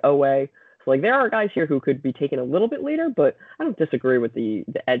 People like Owe. So like there are guys here who could be taken a little bit later, but I don't disagree with the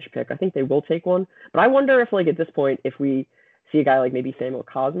edge pick. I think they will take one, but I wonder if like at this point, if we see a guy like maybe Samuel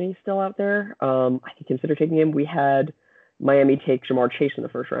Cosme still out there, I could consider taking him. We had Miami take Jamar Chase in the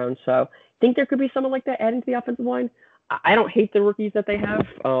first round. So I think there could be someone like that adding to the offensive line. I don't hate the rookies that they have,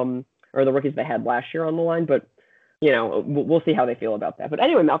 or the rookies they had last year on the line, but we'll see how they feel about that. But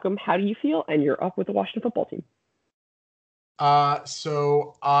anyway, Malcolm, how do you feel? And you're up with the Washington football team.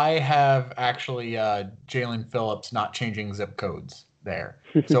 So I have actually Jalen Phillips not changing zip codes there.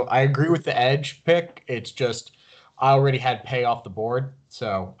 So I agree with the edge pick. It's just I already had Paye off the board,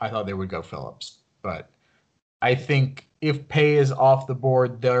 so I thought they would go Phillips. But I think if Paye is off the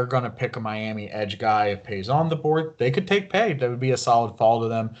board, they're going to pick a Miami edge guy. If Paye's on the board, they could take Paye. That would be a solid fall to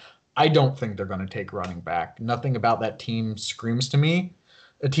them. I don't think they're going to take running back. Nothing about that team screams to me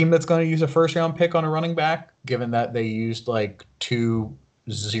a team that's going to use a first-round pick on a running back, given that they used like 2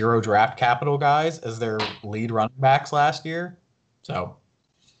 zero draft capital guys as their lead running backs last year. So,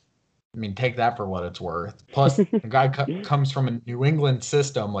 I mean, take that for what it's worth. Plus, the guy comes from a New England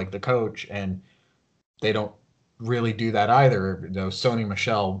system, like the coach, and they don't really do that either. Though Sony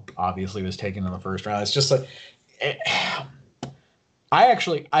Michel obviously was taken in the first round. It's just like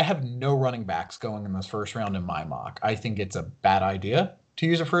I have no running backs going in this first round in my mock. I think it's a bad idea to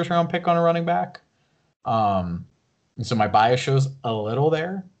use a first round pick on a running back. And so my bias shows a little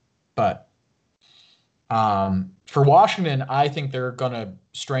there, but for Washington, I think they're going to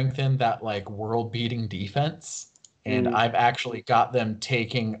strengthen that like world beating defense. And I've actually got them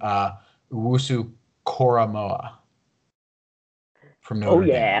taking Owusu Koramoah from Notre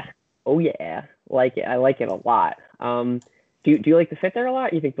Dame. Oh yeah. Like it. I like it a lot. Do you like the fit there a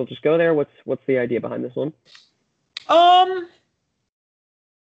lot? You think they'll just go there? What's the idea behind this one?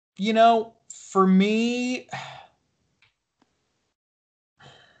 For me,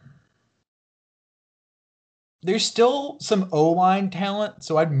 there's still some O-line talent,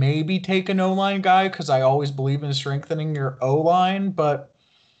 so I'd maybe take an O-line guy because I always believe in strengthening your O-line. But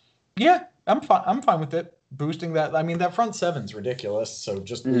yeah, I'm fine with it. Boosting that. I mean, that front seven's ridiculous, so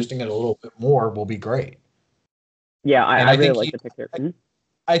just boosting it a little bit more will be great. Yeah, I really like the pick there.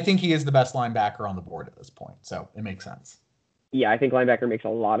 I think he is the best linebacker on the board at this point, so it makes sense. Yeah, I think linebacker makes a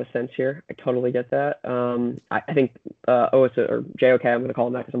lot of sense here. I totally get that. I think Osa or JOK, I'm going to call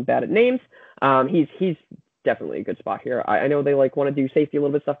him that because I'm bad at names. He's definitely a good spot here. I know they want to do safety a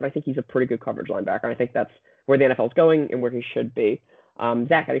little bit stuff, but I think he's a pretty good coverage linebacker. I think that's where the NFL's going and where he should be.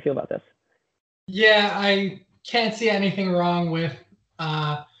 Zach, how do you feel about this? Yeah, I can't see anything wrong with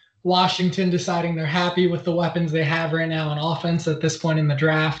Washington deciding they're happy with the weapons they have right now on offense at this point in the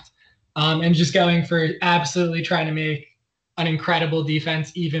draft, and just going for absolutely trying to make an incredible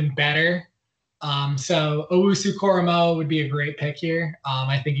defense even better. So Owusu-Koramoah would be a great pick here.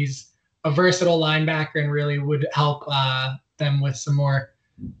 I think he's a versatile linebacker and really would help them with some more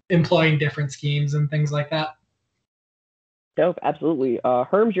employing different schemes and things like that. Dope, absolutely.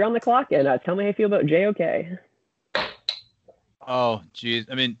 Herms, you're on the clock, and tell me how you feel about JOK. Oh, geez.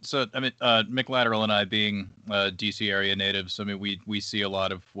 Mick Lateral and I being DC area natives, we see a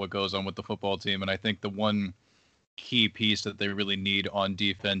lot of what goes on with the football team, and I think the one key piece that they really need on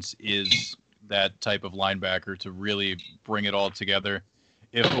defense is that type of linebacker to really bring it all together.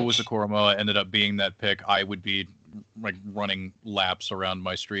 If Owusu-Koramoah ended up being that pick, I would be running laps around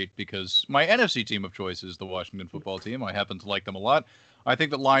my street because my NFC team of choice is the Washington football team. I happen to like them a lot. I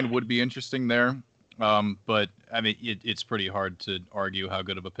think that line would be interesting there. But it's pretty hard to argue how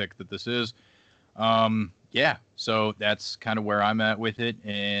good of a pick that this is. So that's kind of where I'm at with it.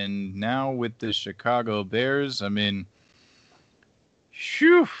 And now with the Chicago Bears,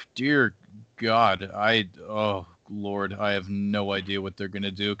 dear God, Lord, I have no idea what they're going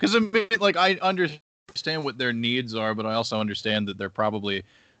to do. Because I understand what their needs are, but I also understand that they're probably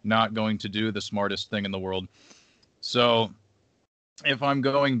not going to do the smartest thing in the world. So if I'm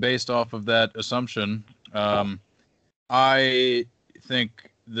going based off of that assumption, I think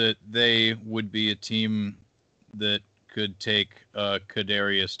that they would be a team that could take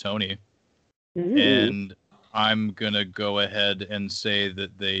Kadarius Toney. Mm-hmm. And I'm going to go ahead and say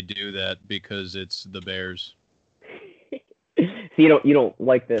that they do that because it's the Bears. So you don't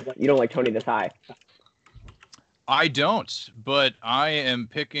like this. You don't like Toney this high. I don't, but I am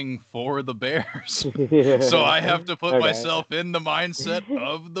picking for the Bears. So I have to put myself in the mindset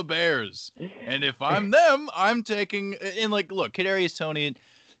of the Bears. And if I'm them, I'm taking look, Kadarius Toney,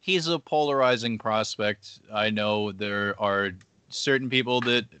 he's a polarizing prospect. I know there are certain people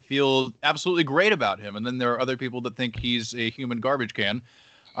that feel absolutely great about him, and then there are other people that think he's a human garbage can.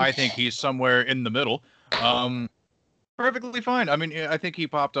 I think he's somewhere in the middle. Perfectly fine. I think he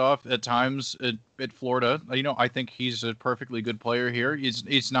popped off at times at Florida. I think he's a perfectly good player here.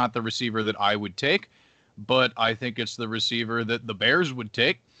 He's not the receiver that I would take, but I think it's the receiver that the Bears would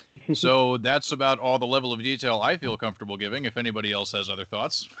take. So that's about all the level of detail I feel comfortable giving. If anybody else has other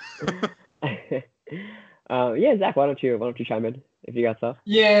thoughts. Zach, why don't you chime in if you got stuff?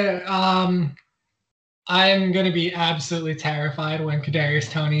 Yeah, I'm going to be absolutely terrified when Kadarius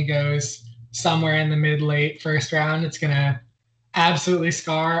Toney goes somewhere in the mid-late first round. It's going to absolutely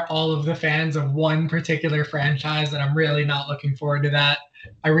scar all of the fans of one particular franchise, and I'm really not looking forward to that.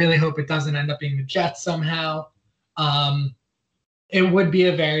 I really hope it doesn't end up being the Jets somehow. It would be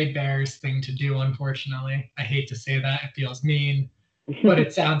a very Bears thing to do, unfortunately. I hate to say that. It feels mean, but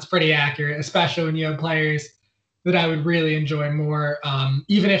it sounds pretty accurate, especially when you have players that I would really enjoy more.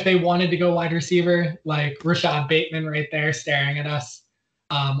 Even if they wanted to go wide receiver, like Rashad Bateman right there staring at us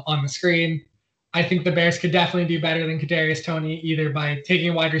on the screen. I think the Bears could definitely do better than Kadarius Toney, either by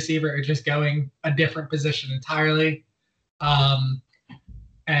taking a wide receiver or just going a different position entirely.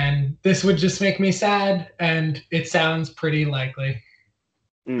 And this would just make me sad, and it sounds pretty likely.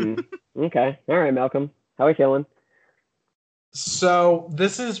 Okay. All right, Malcolm. How are you feeling? So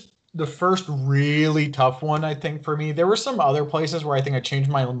this is the first really tough one, I think, for me. There were some other places where I think I changed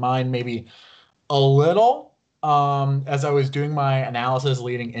my mind maybe a little as I was doing my analysis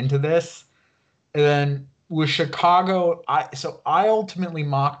leading into this. And then with Chicago, I ultimately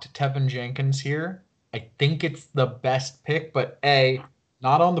mocked Tevin Jenkins here. I think it's the best pick, but A,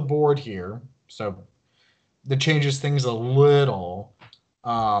 not on the board here, so that changes things a little.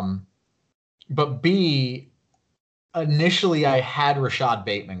 But B, initially I had Rashad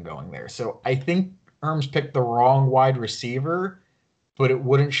Bateman going there, so I think Herms picked the wrong wide receiver. But it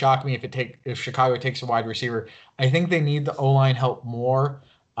wouldn't shock me if Chicago takes a wide receiver. I think they need the O-line help more.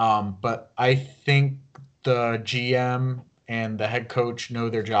 But I think the GM and the head coach know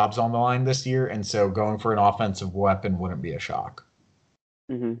their jobs on the line this year, and so going for an offensive weapon wouldn't be a shock.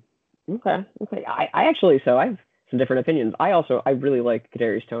 Mm-hmm. Okay. I actually, so I have some different opinions. I really like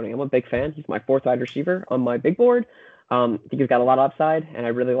Kadarius Toney. I'm a big fan. He's my fourth wide receiver on my big board. I think he's got a lot of upside, and I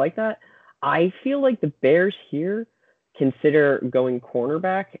really like that. I feel like the Bears here consider going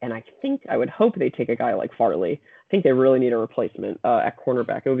cornerback, and I would hope they take a guy like Farley. I think they really need a replacement at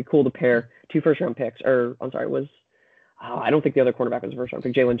cornerback. It would be cool to pair 2 first-round picks, I don't think the other cornerback was the first round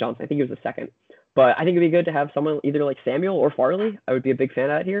pick, Jalen Johnson. I think he was the second. But I think it'd be good to have someone either like Samuel or Farley. I would be a big fan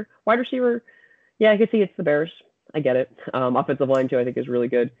of that here. Wide receiver, yeah, I can see it's the Bears. I get it. Offensive line, too, I think is really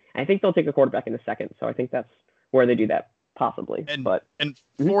good. I think they'll take a quarterback in the second, so I think that's where they do that, possibly. And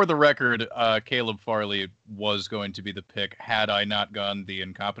mm-hmm. For the record, Caleb Farley was going to be the pick had I not gone the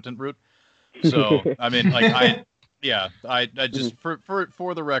incompetent route. So, I mean, like, I just,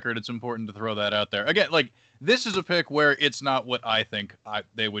 for the record, it's important to throw that out there. Again, like, this is a pick where it's not what I think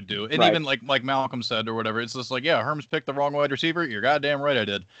they would do. And even like Malcolm said or whatever, it's just like, yeah, Herms picked the wrong wide receiver. You're goddamn right I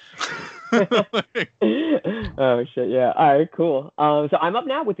did. Oh, shit, yeah. All right, cool. So I'm up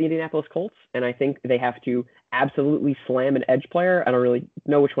now with the Indianapolis Colts, and I think they have to absolutely slam an edge player. I don't really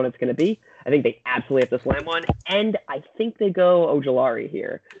know which one it's going to be. I think they absolutely have to slam one, and I think they go Ojulari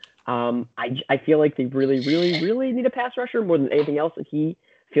here. I feel like they really, really, really need a pass rusher more than anything else, and he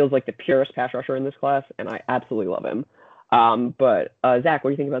feels like the purest pass rusher in this class, and I absolutely love him. But Zach, what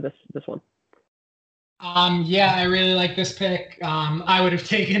do you think about this one? Yeah, I really like this pick. I would have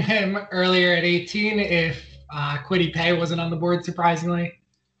taken him earlier at 18 if Kwity Paye wasn't on the board, surprisingly.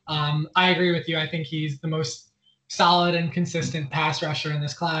 I agree with you. I think he's the most solid and consistent pass rusher in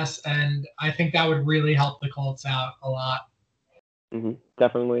this class, and I think that would really help the Colts out a lot. Mm-hmm,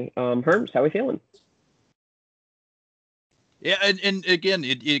 definitely. Herms, how are we feeling? Yeah, and again,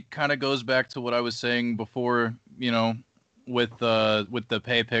 it kind of goes back to what I was saying before, you know, with the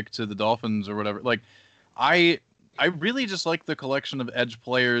Paye pick to the Dolphins or whatever. Like, I really just like the collection of edge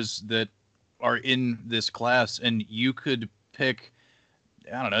players that are in this class, and you could pick,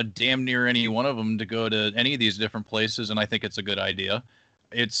 I don't know, damn near any one of them to go to any of these different places, and I think it's a good idea.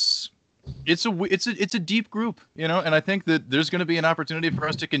 It's a deep group, you know, and I think that there's going to be an opportunity for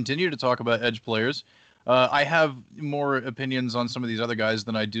us to continue to talk about edge players. I have more opinions on some of these other guys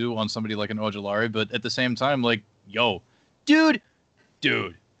than I do on somebody like an Ojulari, but at the same time, like, yo, dude,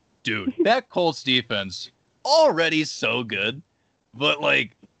 that Colts defense already so good, but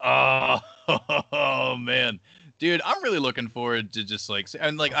like, oh man, dude, I'm really looking forward to just like,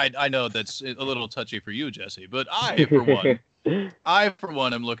 and like, I know that's a little touchy for you, Jesse, but I for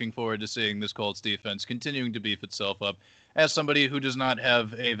one am looking forward to seeing this Colts defense continuing to beef itself up as somebody who does not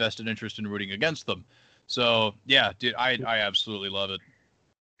have a vested interest in rooting against them. So yeah, dude, I absolutely love it.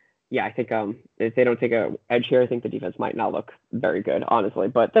 Yeah, I think if they don't take a edge here, I think the defense might not look very good, honestly.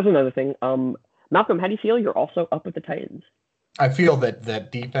 But that's another thing. Malcolm, how do you feel? You're also up with the Titans. I feel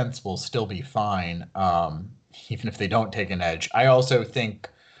that defense will still be fine, even if they don't take an edge. I also think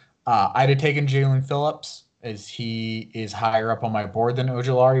I'd have taken Jalen Phillips, as he is higher up on my board than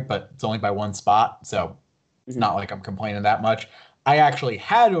Ojulari, but it's only by one spot, so it's not like I'm complaining that much. I actually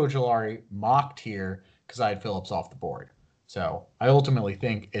had Ojulari mocked here because I had Phillips off the board. So I ultimately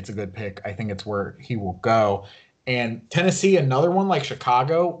think it's a good pick. I think it's where he will go. And Tennessee, another one like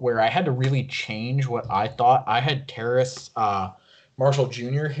Chicago, where I had to really change what I thought. I had Terrace Marshall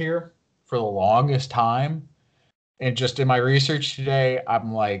Jr. here for the longest time. And just in my research today,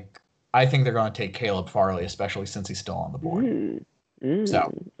 I'm like, I think they're going to take Caleb Farley, especially since he's still on the board.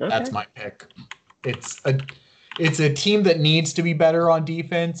 So that's my pick. It's a team that needs to be better on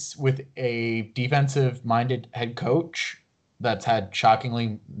defense with a defensive-minded head coach that's had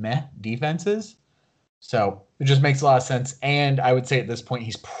shockingly meh defenses. So it just makes a lot of sense. And I would say at this point,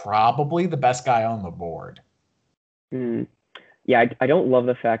 he's probably the best guy on the board. Yeah, I don't love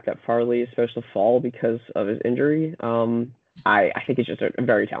the fact that Farley is supposed to fall because of his injury. I think he's just a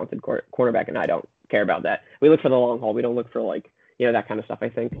very talented cornerback, and I don't care about that. We look for the long haul. We don't look for, like, you know, that kind of stuff, I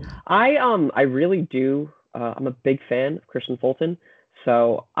think. I really do. I'm a big fan of Christian Fulton.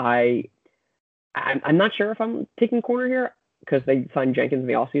 So I'm not sure if I'm taking corner here because they signed Jenkins in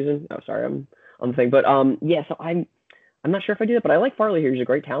the offseason. Oh, sorry, I'm on the thing. But yeah, so I'm not sure if I do that, but I like Farley here. He's a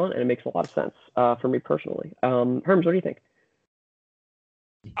great talent, and it makes a lot of sense for me personally. Herms, what do you think?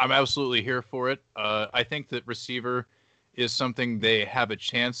 I'm absolutely here for it. I think that receiver is something they have a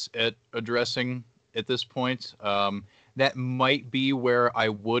chance at addressing at this point. That might be where I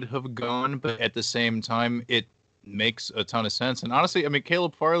would have gone, but at the same time, it makes a ton of sense. And honestly, I mean,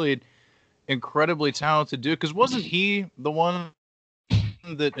 Caleb Farley, incredibly talented dude, because wasn't he the one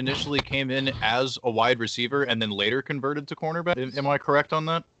that initially came in as a wide receiver and then later converted to cornerback? Am I correct on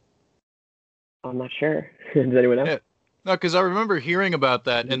that? I'm not sure. Does anyone know? Yeah. No, because I remember hearing about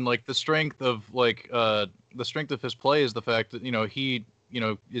that, and like the strength of his play is the fact that, you know, he, you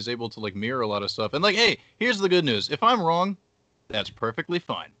know, is able to like mirror a lot of stuff. And like, hey, here's the good news. If I'm wrong, that's perfectly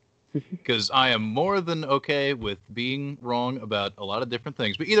fine. Because I am more than okay with being wrong about a lot of different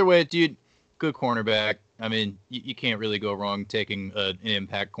things. But either way, dude, good cornerback. I mean, you can't really go wrong taking an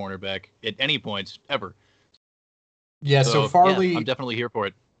impact cornerback at any point ever. Yeah, so Farley, yeah, I'm definitely here for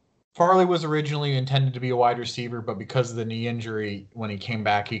it. Farley was originally intended to be a wide receiver, but because of the knee injury, when he came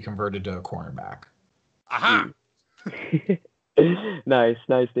back, he converted to a cornerback. Aha! Nice,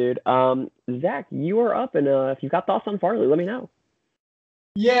 dude. Zach, you are up, and if you've got thoughts on Farley, let me know.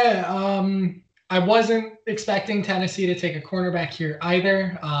 Yeah, I wasn't expecting Tennessee to take a cornerback here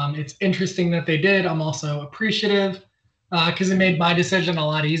either. It's interesting that they did. I'm also appreciative because it made my decision a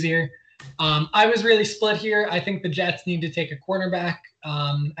lot easier. I was really split here. I think the Jets need to take a cornerback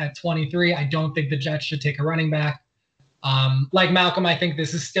at 23. I don't think the Jets should take a running back. Like Malcolm, I think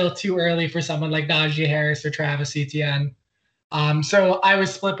this is still too early for someone like Najee Harris or Travis Etienne. So I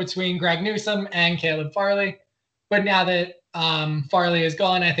was split between Greg Newsome and Caleb Farley. But now that Farley is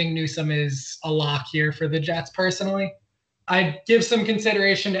gone, I think Newsome is a lock here for the Jets personally. I'd give some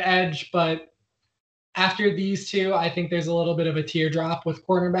consideration to edge, but after these two, I think there's a little bit of a teardrop with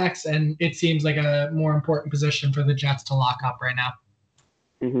cornerbacks, and it seems like a more important position for the Jets to lock up right now.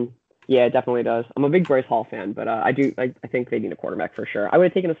 Mm-hmm. Yeah, it definitely does. I'm a big Bryce Hall fan, but I think they need a quarterback for sure. I would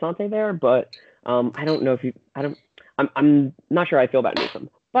have taken Asante there, but I don't know if I'm not sure how I feel about Newsome.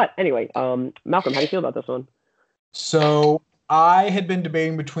 But anyway, Malcolm, how do you feel about this one? So I had been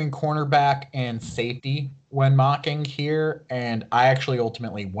debating between cornerback and safety when mocking here, and I actually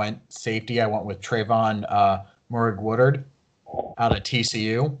ultimately went safety. I went with Trayvon Moehrig-Woodard out of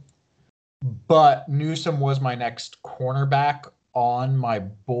TCU. But Newsome was my next cornerback on my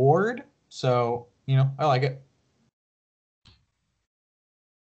board. So, I like it.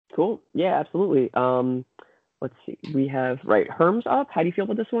 Cool. Yeah, absolutely. Let's see. We have, Herm's up. How do you feel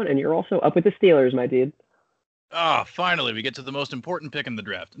about this one? And you're also up with the Steelers, my dude. Ah, finally, we get to the most important pick in the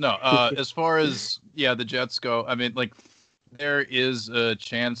draft. No, as far as, the Jets go, I mean, there is a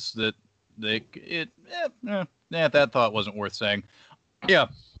chance that that thought wasn't worth saying. Yeah,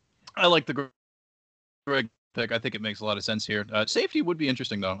 I like the Greg pick. I think it makes a lot of sense here. Safety would be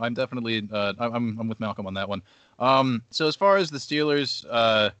interesting, though. I'm definitely, I'm with Malcolm on that one. So as far as the Steelers,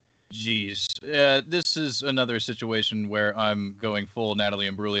 this is another situation where I'm going full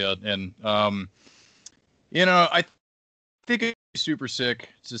Natalie Imbruglia, and I think it'd be super sick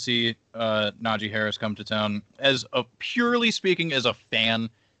to see Najee Harris come to town. Purely speaking, as a fan,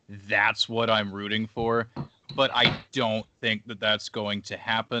 that's what I'm rooting for. But I don't think that that's going to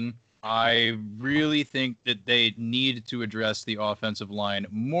happen. I really think that they need to address the offensive line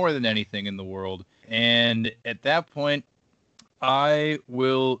more than anything in the world. And at that point, I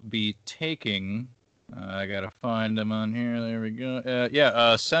will be taking... I got to find him on here. There we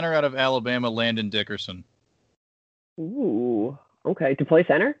go. Center out of Alabama, Landon Dickerson. Ooh, okay. To play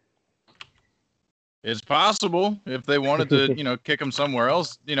center? It's possible if they wanted to, kick him somewhere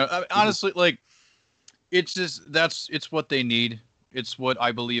else. Honestly, it's what they need. It's what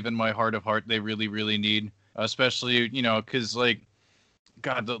I believe in my heart of heart they really, really need. Especially, because,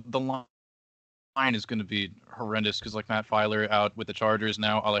 God, the line is going to be horrendous because, Matt Filer out with the Chargers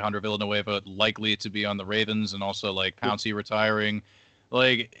now, Alejandro Villanueva likely to be on the Ravens, and also, Pouncey retiring.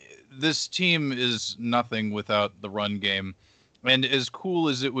 This team is nothing without the run game. And as cool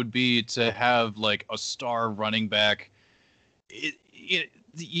as it would be to have, a star running back,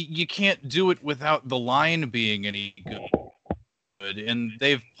 you can't do it without the line being any good. And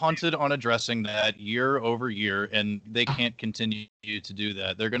they've punted on addressing that year over year, and they can't continue to do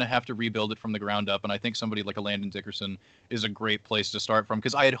that. They're going to have to rebuild it from the ground up, and I think somebody like a Landon Dickerson is a great place to start from,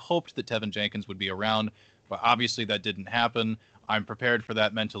 because I had hoped that Tevin Jenkins would be around, but obviously that didn't happen. I'm prepared for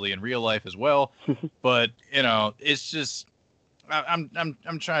that mentally in real life as well, but it's just I'm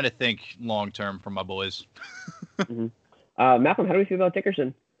trying to think long term for my boys. Mm-hmm. Malcolm, how do we feel about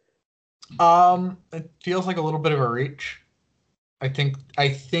Dickerson? It feels like a little bit of a reach. I think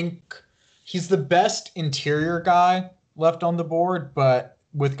he's the best interior guy left on the board, but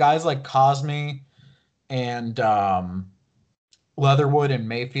with guys like Cosme and Leatherwood and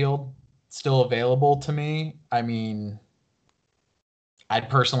Mayfield still available to me, I mean, I'd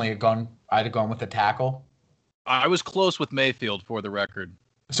have gone with a tackle. I was close with Mayfield, for the record.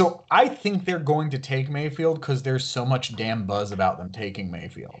 So I think they're going to take Mayfield because there's so much damn buzz about them taking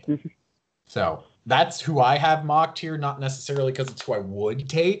Mayfield. So that's who I have mocked here, not necessarily because it's who I would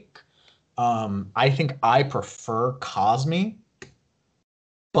take. I think I prefer Cosme,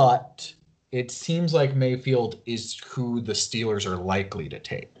 but it seems like Mayfield is who the Steelers are likely to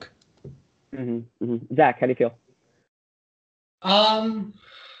take. Mm-hmm. Mm-hmm. Zach, how do you feel?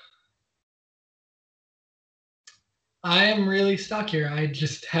 I am really stuck here. I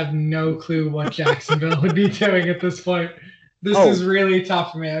just have no clue what Jacksonville would be doing at this point. This is really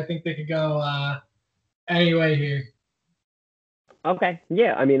tough for me. I think they could go any way here. Okay.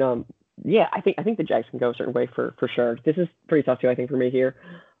 Yeah. I mean, yeah, I think the Jags can go a certain way for sure. This is pretty tough too. I think for me here.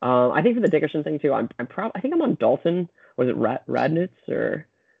 I think for the Dickerson thing too. I think I'm on Dalton. Was it Radnitz or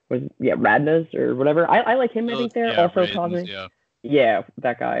Radnaz or whatever? I like him. I think there yeah, also Ravens, causing. yeah. Yeah,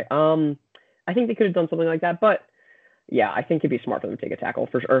 that guy. I think they could have done something like that, but yeah, I think it'd be smart for them to take a tackle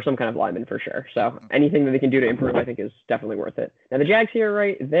or some kind of lineman for sure. So anything that they can do to improve, I think, is definitely worth it. Now the Jags here,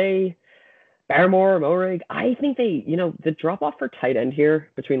 right? Barmore, Moehrig, I think the drop off for tight end here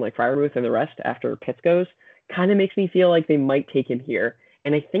between like Freiermuth and the rest after Pitts goes kind of makes me feel like they might take him here,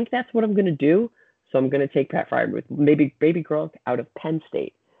 and I think that's what I'm gonna do. So I'm gonna take Pat Freiermuth, maybe Baby Gronk out of Penn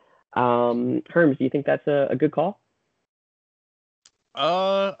State. Herms, do you think that's a good call?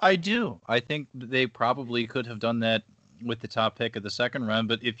 I do. I think they probably could have done that with the top pick of the second round,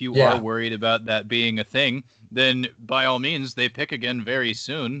 but if you are worried about that being a thing, then by all means they pick again very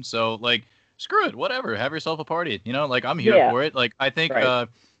soon. So like, screw it, whatever, have yourself a party. Like I'm here for it. Like I think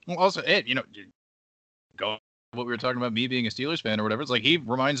also go what we were talking about, me being a Steelers fan or whatever. It's like he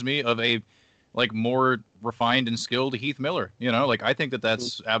reminds me of a like more refined and skilled Heath Miller. Like I think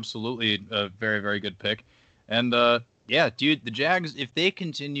that's absolutely a very, very good pick. And yeah, dude, the Jags, if they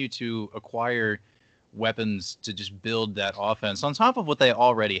continue to acquire weapons to just build that offense on top of what they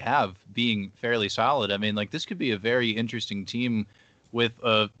already have being fairly solid, I mean, like this could be a very interesting team with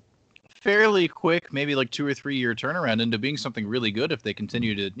a fairly quick, maybe like 2 or 3 year turnaround into being something really good if they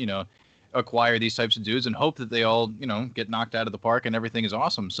continue to, acquire these types of dudes and hope that they all, get knocked out of the park and everything is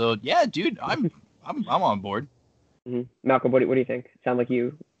awesome. So yeah, dude, I'm on board. Mm-hmm. Malcolm, what do you think? Sound like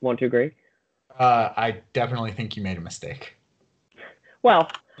you want to agree? I definitely think you made a mistake.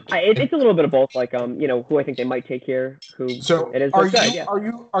 Well, it's a little bit of both. Like, who I think they might take here. So it is.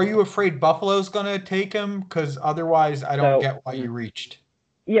 Are you afraid Buffalo's gonna take him? Because otherwise, I don't get why you reached.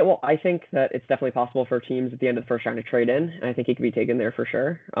 Yeah, well, I think that it's definitely possible for teams at the end of the first round to trade in, and I think he could be taken there for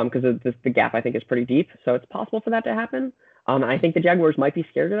sure. Because the gap I think is pretty deep, so it's possible for that to happen. I think the Jaguars might be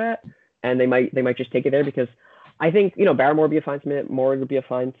scared of that, and they might just take it there because I think Barmore would be a fine fit, Moore would be a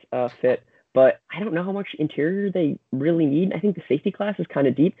fine fit. But I don't know how much interior they really need. I think the safety class is kind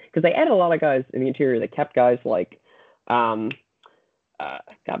of deep because they added a lot of guys in the interior. They kept guys like, God,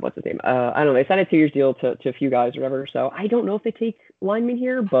 what's his name? I don't know. They signed a 2 year deal to a few guys or whatever. So I don't know if they take linemen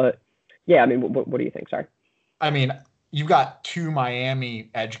here, but yeah, I mean, what do you think? Sorry. I mean, you've got 2 Miami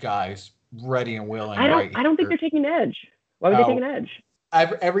edge guys ready and willing. I don't think they're taking edge. Why would they take an edge?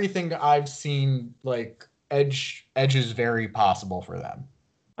 Everything I've seen, like edge is very possible for them.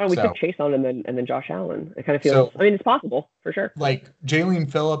 Oh, we took Chase on and then Josh Allen. It kind of feels. I mean, it's possible for sure. Like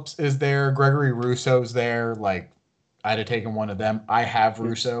Jalen Phillips is there, Gregory Russo's there. Like I'd have taken one of them. I have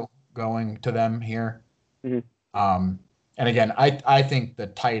Russo going to them here. Mm-hmm. And again, I think the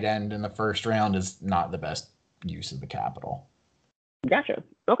tight end in the first round is not the best use of the capital. Gotcha.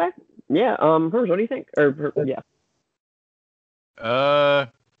 Okay. Yeah. Herms, what do you think? Yeah. I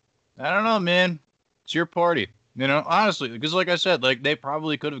don't know, man. It's your party. Honestly, because like I said, like they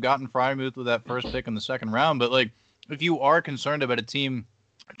probably could have gotten Freiermuth with that first pick in the second round, but like if you are concerned about a team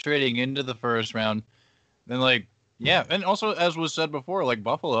trading into the first round, then like yeah, and also as was said before, like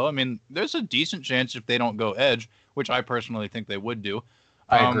Buffalo, I mean, there's a decent chance if they don't go edge, which I personally think they would do.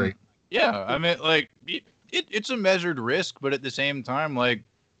 I agree. Yeah, I mean, like it's a measured risk, but at the same time, like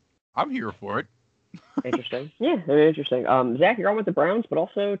I'm here for it. Interesting. Yeah, very interesting. Zach, you're on with the Browns, but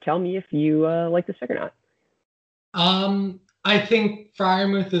also tell me if you like this pick or not. I think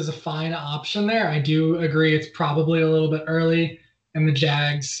Freiermuth is a fine option there. I do agree it's probably a little bit early, and the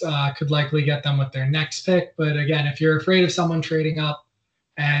Jags could likely get them with their next pick. But again, if you're afraid of someone trading up,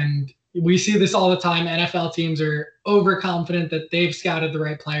 and we see this all the time, NFL teams are overconfident that they've scouted the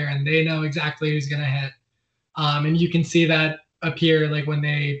right player and they know exactly who's going to hit. And you can see that appear like when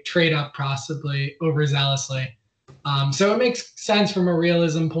they trade up possibly overzealously. So it makes sense from a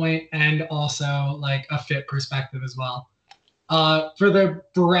realism point and also like a fit perspective as well. For the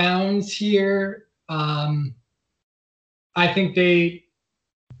Browns here, I think they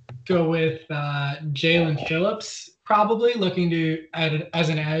go with Jalen Phillips, probably looking to add as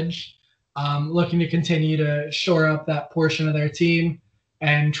an edge, looking to continue to shore up that portion of their team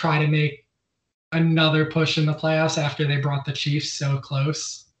and try to make another push in the playoffs after they brought the Chiefs so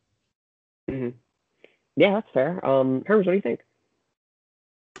close. Mm-hmm. Yeah, that's fair. Herms, what do you think?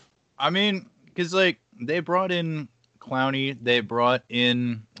 I mean, because like they brought in Clowney, they brought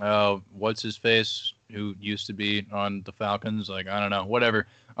in what's his face, who used to be on the Falcons. Like I don't know, whatever.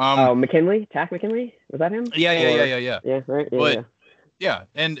 McKinley, Tack McKinley, was that him? Yeah. Yeah, right. Yeah,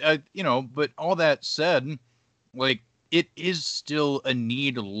 and but all that said, like it is still a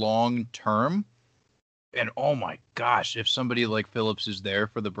need long term. And oh my gosh, if somebody like Phillips is there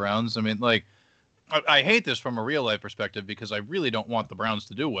for the Browns, I mean, like, I hate this from a real life perspective because I really don't want the Browns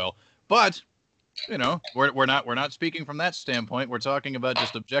to do well. But we're not speaking from that standpoint. We're talking about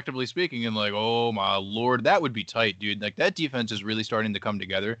just objectively speaking, and like, oh my lord, that would be tight, dude. Like that defense is really starting to come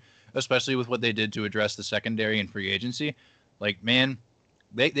together, especially with what they did to address the secondary and free agency. Like, man,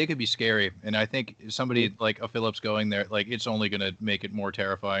 they could be scary. And I think somebody like a Phillips going there, like, it's only going to make it more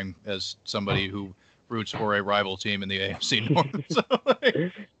terrifying as somebody who roots for a rival team in the AFC North. So,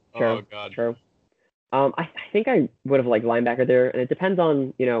 like, True, oh god. true. I think I would have liked linebacker there, and it depends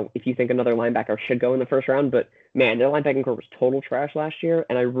on, if you think another linebacker should go in the first round, but man, their linebacking core was total trash last year,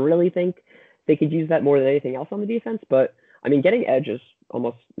 and I really think they could use that more than anything else on the defense, but I mean, getting edge is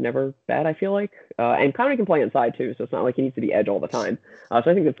almost never bad, I feel like, and Connery can play inside too, so it's not like he needs to be edge all the time, so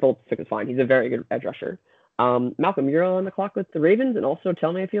I think that Phillips is fine. He's a very good edge rusher. Malcolm, you're on the clock with the Ravens, and also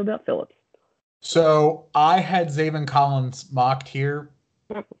tell me how you feel about Phillips. So I had Zaven Collins mocked here.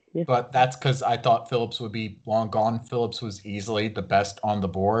 Yeah. But that's because I thought Phillips would be long gone. Phillips was easily the best on the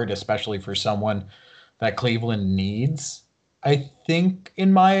board, especially for someone that Cleveland needs. I think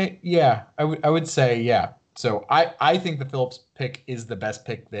I would say, yeah. So I think the Phillips pick is the best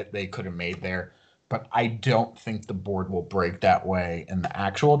pick that they could have made there, but I don't think the board will break that way in the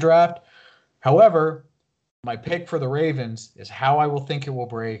actual draft. However, my pick for the Ravens is how I will think it will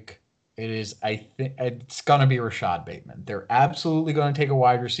break. It is, I think it's going to be Rashad Bateman. They're absolutely going to take a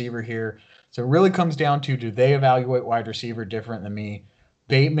wide receiver here. So it really comes down to, do they evaluate wide receiver different than me?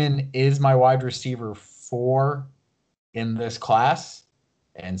 Bateman is my wide receiver 4 in this class.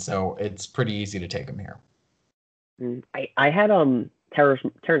 And so it's pretty easy to take him here. I had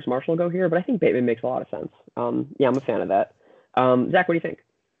Terrace Marshall go here, but I think Bateman makes a lot of sense. Yeah, I'm a fan of that. Zach, what do you think?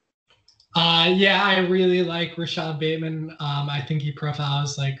 Yeah, I really like Rashad Bateman. I think he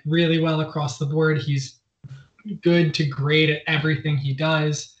profiles like really well across the board. He's good to great at everything he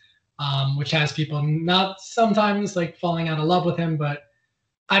does, which has people not sometimes like falling out of love with him, but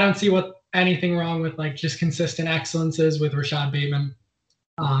I don't see anything wrong with like just consistent excellences with Rashad Bateman.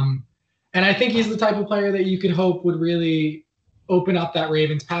 And I think he's the type of player that you could hope would really open up that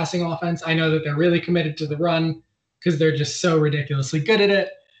Ravens passing offense. I know that they're really committed to the run because they're just so ridiculously good at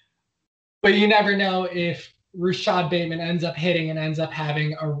it. But you never know if Rashad Bateman ends up hitting and ends up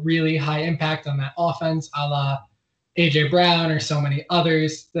having a really high impact on that offense, a la A.J. Brown or so many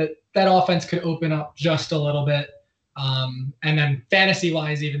others, that offense could open up just a little bit. And then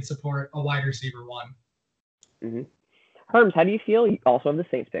fantasy-wise, even support a wide receiver 1. Mm-hmm. Herms, how do you feel? You also have the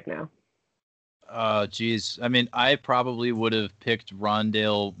Saints pick now. Geez. I mean, I probably would have picked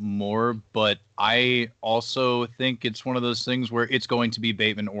Rondale Moore, but I also think it's one of those things where it's going to be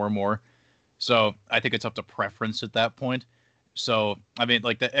Bateman or Moore. So I think it's up to preference at that point. So, I mean,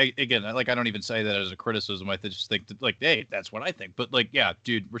 like, that, again, like, I don't even say that as a criticism. I just think that, like, hey, that's what I think. But, like, yeah,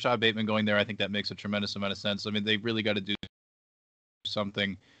 dude, Rashad Bateman going there, I think that makes a tremendous amount of sense. I mean, they really got to do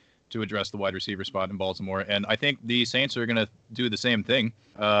something to address the wide receiver spot in Baltimore. And I think the Saints are going to do the same thing.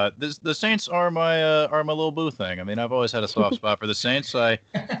 The Saints are my little boo thing. I mean, I've always had a soft spot for the Saints. I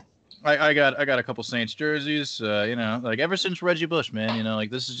got a couple Saints jerseys, like ever since Reggie Bush, man,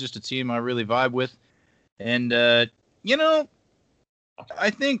 like this is just a team I really vibe with. And,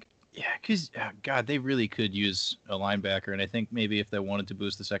 I think, because, God, they really could use a linebacker. And I think maybe if they wanted to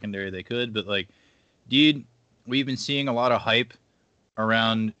boost the secondary, they could. But, like, dude, we've been seeing a lot of hype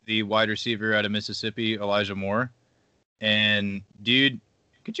around the wide receiver out of Mississippi, Elijah Moore. And, dude,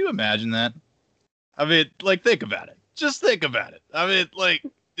 could you imagine that? I mean, like, think about it. Just think about it. I mean, like,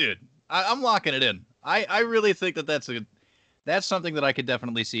 dude, I'm locking it in. I really think that's something that I could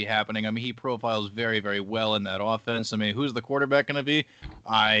definitely see happening. I mean, he profiles very, very well in that offense. I mean, who's the quarterback going to be?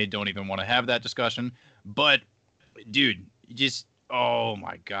 I don't even want to have that discussion. But, dude, just, oh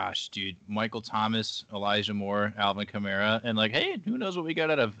my gosh, dude. Michael Thomas, Elijah Moore, Alvin Kamara, and, like, hey, who knows what we got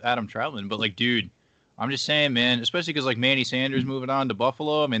out of Adam Troutman. But, like, dude, I'm just saying, man, especially because, like, Manny Sanders moving on to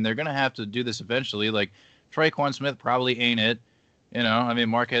Buffalo. I mean, they're going to have to do this eventually. Like, Traquan Smith probably ain't it. I mean,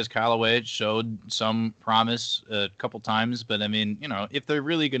 Marquez Callaway showed some promise a couple times, but I mean, if they're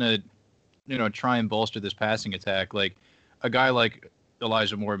really going to, try and bolster this passing attack, like a guy like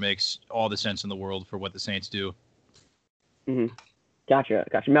Elijah Moore makes all the sense in the world for what the Saints do. Mm-hmm. Gotcha.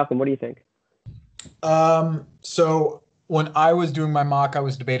 Malcolm, what do you think? So when I was doing my mock, I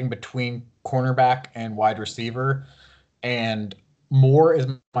was debating between cornerback and wide receiver, and Moore is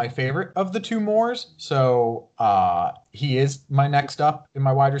my favorite of the two Moores. So he is my next up in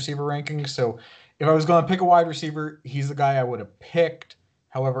my wide receiver rankings. So if I was going to pick a wide receiver, he's the guy I would have picked.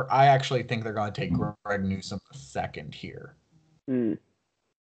 However, I actually think they're going to take Greg Newsome second here.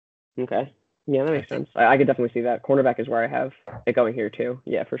 Okay. Yeah, that makes sense. I could definitely see that. Cornerback is where I have it going here too.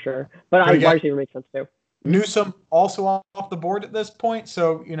 Yeah, for sure. But again, wide receiver makes sense too. Newsome also off the board at this point,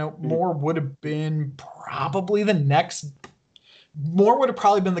 so Moore would have been probably the next. Moore would have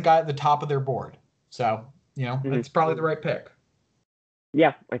probably been the guy at the top of their board. So it's probably the right pick.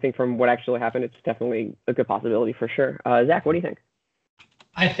 Yeah, I think from what actually happened, it's definitely a good possibility for sure. Zach, what do you think?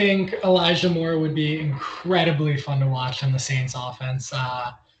 I think Elijah Moore would be incredibly fun to watch in the Saints offense.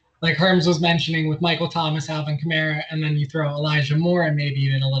 Like Herms was mentioning, with Michael Thomas, Alvin Kamara, and then you throw Elijah Moore and maybe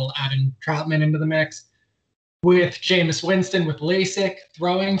even a little Adam Troutman into the mix. With Jameis Winston, with LASIK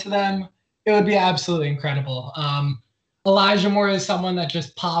throwing to them, it would be absolutely incredible. Elijah Moore is someone that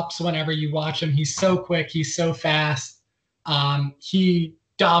just pops whenever you watch him. He's so quick. He's so fast. He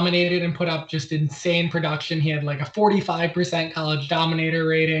dominated and put up just insane production. He had like a 45% college dominator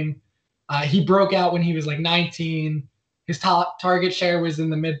rating. He broke out when he was like 19. His top target share was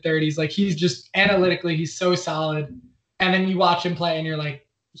in the mid 30s. Like, he's just analytically, he's so solid. And then you watch him play and you're like,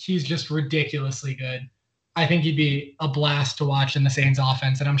 he's just ridiculously good. I think he'd be a blast to watch in the Saints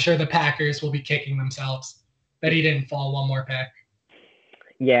offense. And I'm sure the Packers will be kicking themselves that he didn't fall one more pick.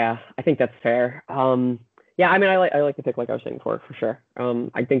 Yeah, I think that's fair. Yeah, I mean, I like the pick, like I was saying before, for sure.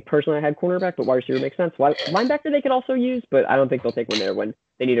 I think personally I had cornerback, but wide receiver makes sense. Linebacker they could also use, but I don't think they'll take one there when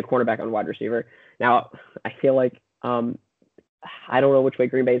they need a cornerback on wide receiver. Now, I feel like I don't know which way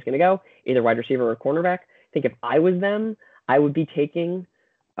Green Bay is going to go, either wide receiver or cornerback. I think if I was them, I would be taking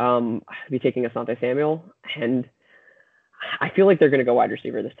Asante Samuel, and I feel like they're going to go wide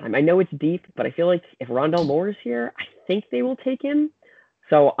receiver this time. I know it's deep, but I feel like if Rondale Moore is here, I think they will take him.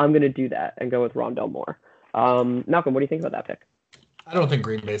 So I'm going to do that and go with Rondale Moore. Malcolm, what do you think about that pick? I don't think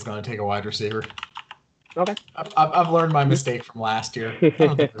Green Bay is going to take a wide receiver. Okay. I've learned my mistake from last year. I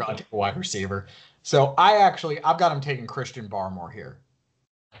don't think they're going to take a wide receiver. So I've got them taking Christian Barmore here.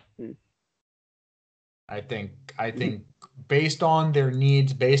 I think based on their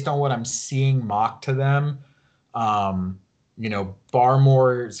needs, based on what I'm seeing mocked to them, Barmore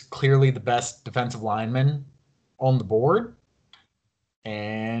is clearly the best defensive lineman on the board.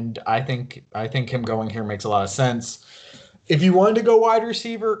 And I think him going here makes a lot of sense. If you wanted to go wide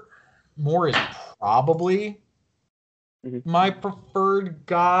receiver, Moore is probably my preferred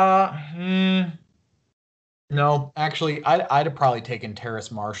guy. No, actually, I'd have probably taken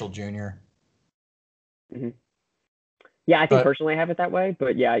Terrace Marshall Jr. Yeah, I think personally I have it that way,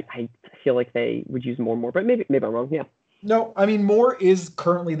 but yeah, I feel like they would use more. But maybe I'm wrong. Yeah. No, I mean, Moore is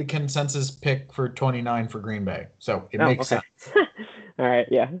currently the consensus pick for 29 for Green Bay, so it makes sense. All right,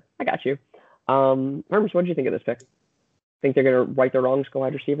 yeah, I got you. Hermes, what did you think of this pick? Think they're going to right their wrongs, go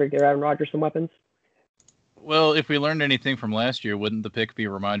wide receiver, get Aaron Rodgers some weapons? Well, if we learned anything from last year, wouldn't the pick be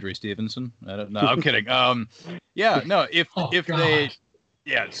Ramondre Stevenson? No, I'm kidding. Yeah, no, if they,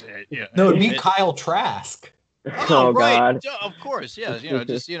 yeah, no, it'd be Kyle Trask. Oh right. God, of course, yeah,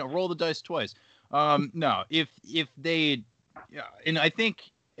 just roll the dice twice. No, if they, and I think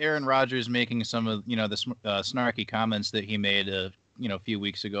Aaron Rodgers making some of the snarky comments that he made a few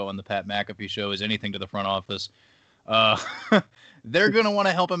weeks ago on the Pat McAfee show is anything to the front office. They're going to want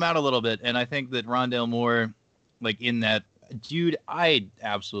to help him out a little bit. And I think that Rondale Moore, like, in that, dude, I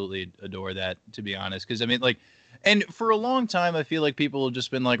absolutely adore that, to be honest. Because, I mean, like, and for a long time, I feel like people have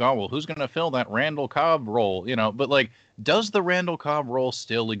just been like, oh, well, who's going to fill that Randall Cobb role? But, like, does the Randall Cobb role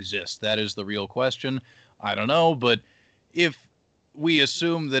still exist? That is the real question. I don't know. But if we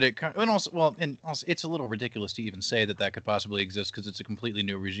assume that it's a little ridiculous to even say that could possibly exist because it's a completely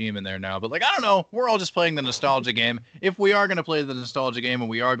new regime in there now. But, like, I don't know. We're all just playing the nostalgia game. If we are going to play the nostalgia game and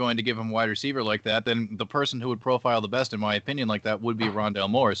we are going to give him a wide receiver like that, then the person who would profile the best, in my opinion, like that would be Rondale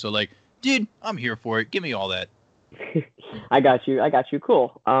Moore. So, like, dude, I'm here for it. Give me all that. I got you.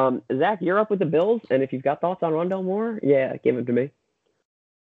 Cool. Zach, you're up with the Bills, and if you've got thoughts on Rondale Moore, yeah, give them to me.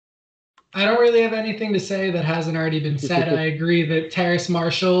 I don't really have anything to say that hasn't already been said. I agree that Terrace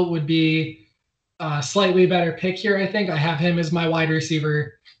Marshall would be a slightly better pick here, I think. I have him as my wide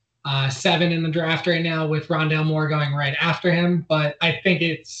receiver 7 in the draft right now, with Rondale Moore going right after him. But I think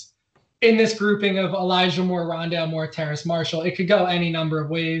it's in this grouping of Elijah Moore, Rondale Moore, Terrace Marshall. It could go any number of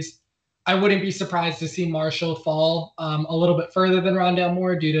ways. I wouldn't be surprised to see Marshall fall a little bit further than Rondale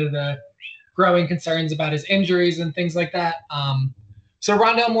Moore due to the growing concerns about his injuries and things like that. So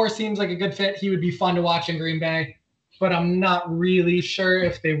Rondale Moore seems like a good fit. He would be fun to watch in Green Bay, but I'm not really sure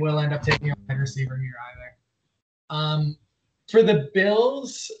if they will end up taking a wide receiver here either. For the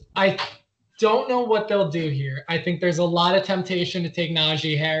Bills, I don't know what they'll do here. I think there's a lot of temptation to take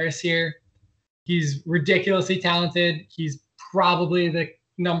Najee Harris here. He's ridiculously talented. He's probably the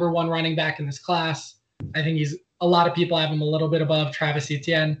number 1 running back in this class. I think a lot of people have him a little bit above Travis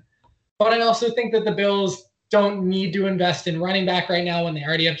Etienne. But I also think that the Bills don't need to invest in running back right now when they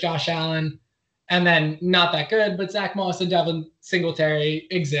already have Josh Allen. And then not that good, but Zach Moss and Devin Singletary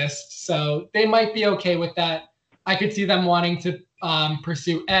exist. So they might be okay with that. I could see them wanting to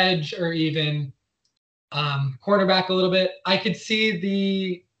pursue edge or even cornerback a little bit. I could see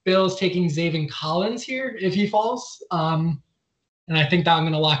the Bills taking Zaven Collins here if he falls. And I think that I'm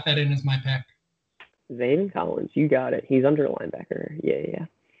going to lock that in as my pick. Zaven Collins, you got it. He's under linebacker. Yeah.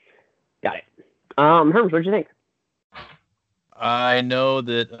 Got it. Herms, what'd you think? I know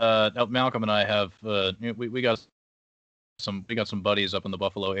that Malcolm and I have we got some buddies up in the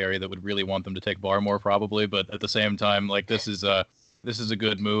Buffalo area that would really want them to take Barmore probably, but at the same time, like this is a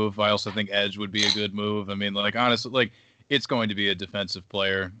good move. I also think edge would be a good move. I mean, like honestly, like it's going to be a defensive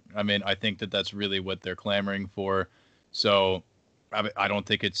player. I mean, I think that's really what they're clamoring for. So I don't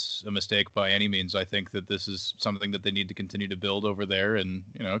think it's a mistake by any means. I think that this is something that they need to continue to build over there, and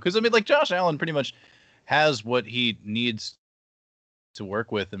because I mean, like Josh Allen pretty much has what he needs to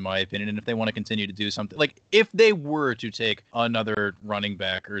work with, in my opinion. And if they want to continue to do something, like if they were to take another running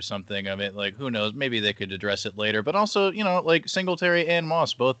back or something, I mean, like who knows, maybe they could address it later. But also, like Singletary and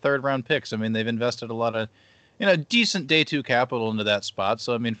Moss, both 3rd round picks. I mean, they've invested a lot of, decent day 2 capital into that spot.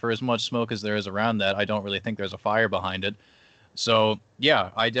 So, I mean, for as much smoke as there is around that, I don't really think there's a fire behind it. So,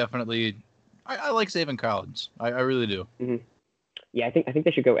 yeah, I definitely, I like Zaven Collins. I really do. Mm-hmm. Yeah, I think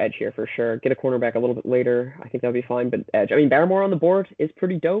they should go edge here for sure. Get a cornerback a little bit later. I think that would be fine. But edge. I mean, Barmore on the board is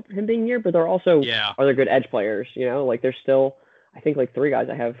pretty dope, him being here. But there are also other good edge players. Like there's still, I think, like 3 guys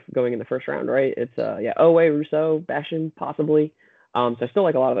I have going in the first round, right? It's Owe, Rousseau, Bashan, possibly. So I still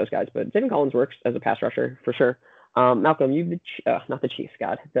like a lot of those guys. But Zaven Collins works as a pass rusher for sure. Malcolm, you not the Chiefs,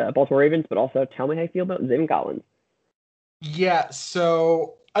 the Baltimore Ravens, but also tell me how you feel about Zaven Collins. Yeah,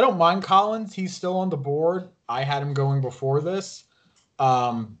 so I don't mind Collins. He's still on the board. I had him going before this.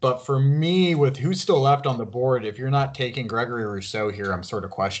 But for me, with who's still left on the board, if you're not taking Gregory Rousseau here, I'm sort of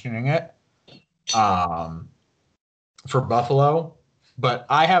questioning it for Buffalo. But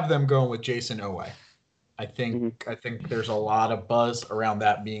I have them going with Jason Owe. I think there's a lot of buzz around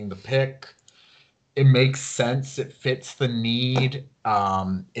that being the pick. It makes sense. It fits the need.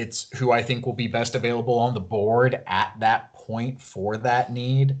 It's who I think will be best available on the board at that point for that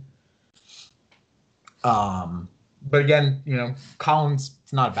need. But again, Collins,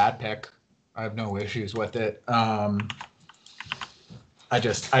 it's not a bad pick. I have no issues with it. I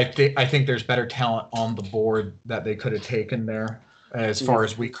think there's better talent on the board that they could have taken there as far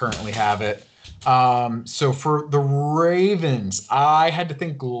as we currently have it. So for the Ravens, I had to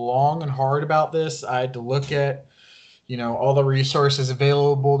think long and hard about this. I had to look at, all the resources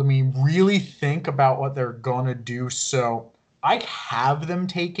available to me, really think about what they're going to do. So I have them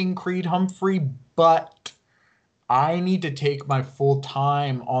taking Creed Humphrey, but I need to take my full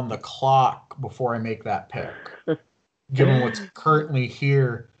time on the clock before I make that pick, given what's currently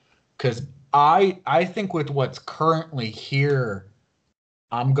here. Because I think with what's currently here,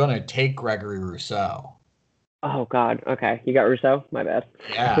 I'm going to take Gregory Rousseau. Oh, God. Okay. You got Rousseau? My bad.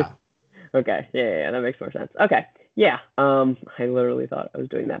 Yeah. Okay. Yeah. That makes more sense. Okay. Yeah. I literally thought I was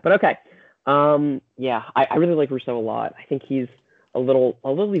doing that. But okay. Yeah. I really like Rousseau a lot. I think he's a little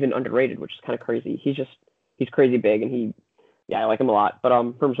even underrated, which is kind of crazy. He's crazy big, and I like him a lot. But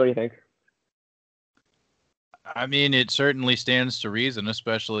Herms, what do you think? I mean, it certainly stands to reason,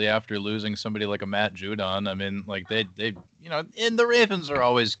 especially after losing somebody like a Matt Judon. I mean, like they and the Ravens are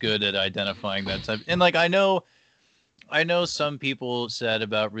always good at identifying that type. And like I know some people said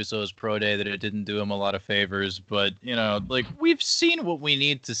about Rousseau's pro day that it didn't do him a lot of favors, but like we've seen what we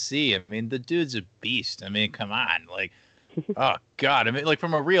need to see. I mean, the dude's a beast. I mean, come on, like. Oh God! I mean, like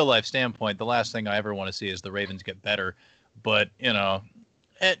from a real life standpoint, the last thing I ever want to see is the Ravens get better. But I'm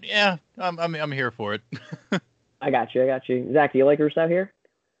here for it. I got you. Zach, do you like Rousseau here?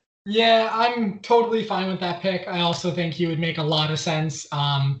 Yeah, I'm totally fine with that pick. I also think he would make a lot of sense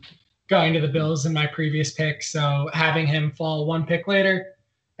going to the Bills in my previous pick. So having him fall 1 pick later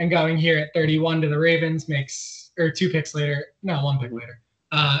and going here at 31 to the Ravens makes 2 picks later. No, 1 pick later.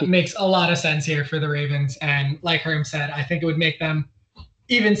 Makes a lot of sense here for the Ravens. And like Herm said, I think it would make them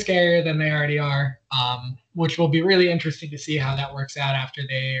even scarier than they already are, which will be really interesting to see how that works out after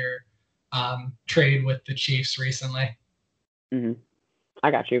their trade with the Chiefs recently. Mm-hmm.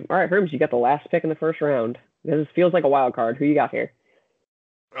 I got you. All right, Herms, you got the last pick in the first round. This feels like a wild card. Who you got here?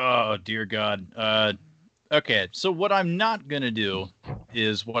 Oh, dear God. Okay, so what I'm not going to do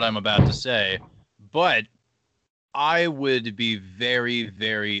is what I'm about to say, but I would be very,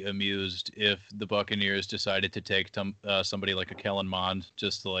 very amused if the Buccaneers decided to take somebody like a Kellen Mond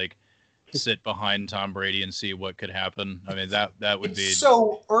just to sit behind Tom Brady and see what could happen. I mean, that would be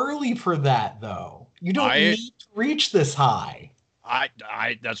so early for that, though. You don't need to reach this high.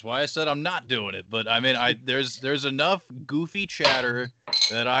 I that's why I said I'm not doing it. But I mean, there's enough goofy chatter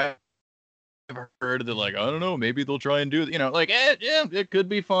that I've heard that, like, I don't know, maybe they'll try and do, like, yeah, it could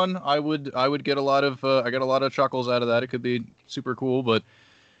be fun. I would get a lot of I get a lot of chuckles out of that. It could be super cool, but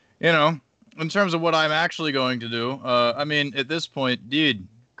in terms of what I'm actually going to do, I mean, at this point, dude,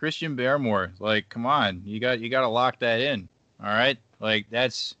 Christian Barmore, like, come on, you got to lock that in, all right? Like,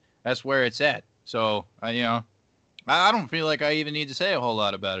 that's where it's at. So I don't feel like I even need to say a whole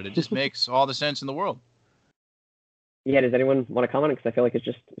lot about it. It just makes all the sense in the world. Yeah, does anyone want to comment? Because I feel like it's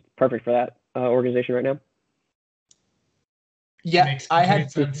just perfect for that organization right now. Yeah, Makes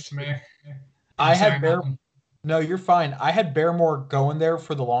complete sense to me. No, you're fine. I had Barrymore going there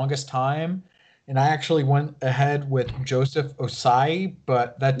for the longest time, and I actually went ahead with Joseph Osai,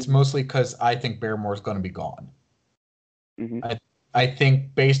 but that's mostly because I think Barrymore's going to be gone. Mm-hmm. I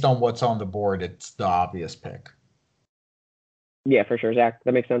think based on what's on the board, it's the obvious pick. Yeah, for sure, Zach.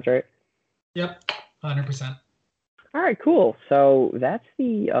 That makes sense, right? Yep, 100%. All right, cool. So that's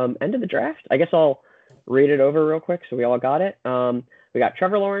the end of the draft. I guess I'll read it over real quick so we all got it. We got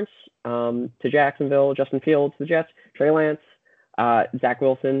Trevor Lawrence to Jacksonville, Justin Fields to the Jets, Trey Lance, Zach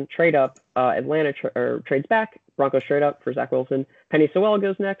Wilson, trade up, Atlanta trades back, Broncos trade up for Zach Wilson, Penny Sewell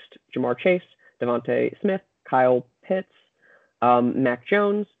goes next, Jamar Chase, Devontae Smith, Kyle Pitts, Mac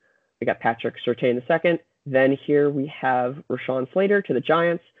Jones. We got Patrick Surtain the second. Then here we have Rashawn Slater to the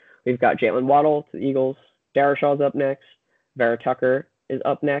Giants. We've got Jalen Waddle to the Eagles. Darashaw's up next. Vera Tucker is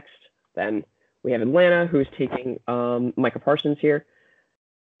up next. Then we have Atlanta, who's taking Micah Parsons here.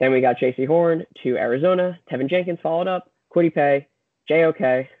 Then we got J.C. Horn to Arizona. Tevin Jenkins followed up. Kwity Paye,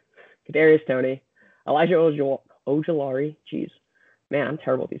 J.O.K., Kadarius Toney, Elijah Ojulari. Jeez. Man, I'm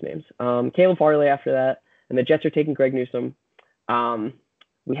terrible at these names. Caleb Farley after that. And the Jets are taking Greg Newsome.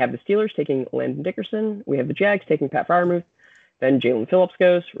 We have the Steelers taking Landon Dickerson. We have the Jags taking Pat Freiermuth. Then Jalen Phillips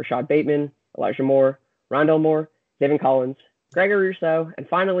goes, Rashad Bateman, Elijah Moore, Rondell Moore, David Collins, Gregory Rousseau, and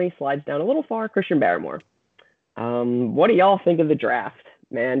finally slides down a little far, Christian Barmore. What do y'all think of the draft?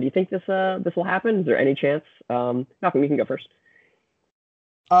 Man, do you think this will happen? Is there any chance? Malcolm, you can go first.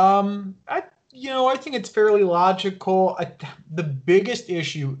 I think it's fairly logical. The biggest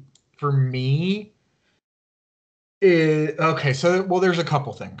issue for me is there's a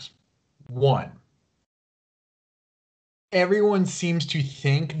couple things. One, everyone seems to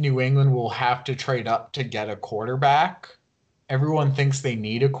think New England will have to trade up to get a quarterback. Everyone thinks they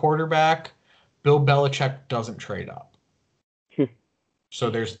need a quarterback. Bill Belichick doesn't trade up. So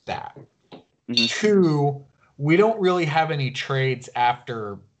there's that. Mm-hmm. Two, we don't really have any trades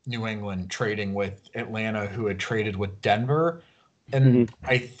after New England trading with Atlanta, who had traded with Denver. And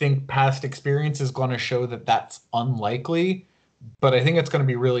I think past experience is going to show that that's unlikely. But I think it's going to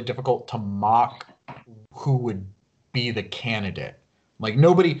be really difficult to mock who would be the candidate. Like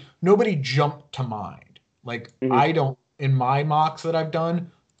nobody jumped to mind. Like I don't, in my mocks that I've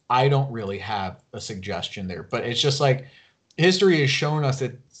done, I don't really have a suggestion there. But it's just like history has shown us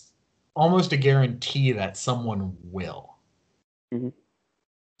it's almost a guarantee that someone will. Mm-hmm.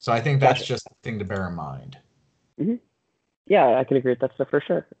 So I think that's just a thing to bear in mind. Mm-hmm. Yeah, I can agree with that stuff for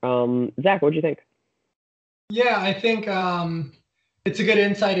sure. Zach, what do you think? Yeah, I think it's a good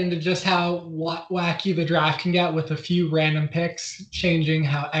insight into just how wacky the draft can get with a few random picks, changing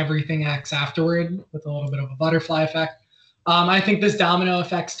how everything acts afterward with a little bit of a butterfly effect. I think this domino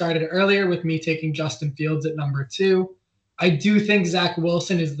effect started earlier with me taking Justin Fields at number 2. I do think Zach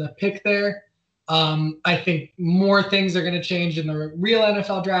Wilson is the pick there. I think more things are going to change in the real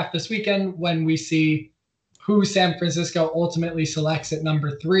NFL draft this weekend when we see who San Francisco ultimately selects at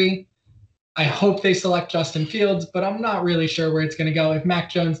number 3. I hope they select Justin Fields, but I'm not really sure where it's going to go. If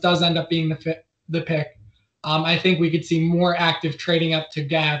Mac Jones does end up being the pick, I think we could see more active trading up to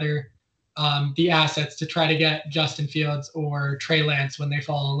gather the assets to try to get Justin Fields or Trey Lance when they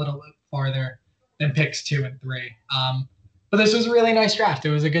fall a little bit farther than picks 2 and 3. But this was a really nice draft. It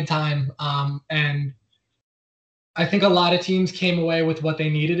was a good time. And I think a lot of teams came away with what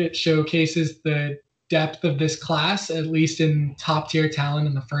they needed. It showcases the depth of this class, at least in top tier talent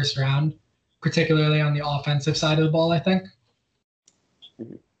in the first round, particularly on the offensive side of the ball, I think.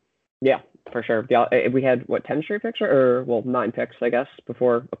 Yeah, for sure. We had, 10 straight picks or 9 picks, I guess,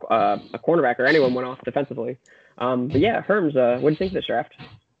 before a cornerback or anyone went off defensively. But yeah, Herms, what do you think of this draft?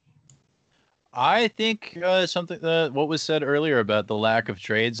 I think something what was said earlier about the lack of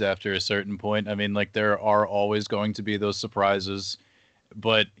trades after a certain point. I mean, like there are always going to be those surprises.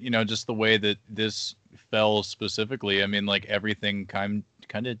 But, just the way that this fell specifically, I mean, like everything kind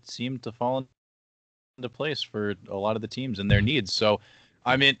of seemed to fall into place for a lot of the teams and their needs. So,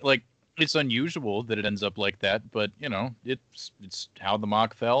 I mean, like, it's unusual that it ends up like that, but, it's how the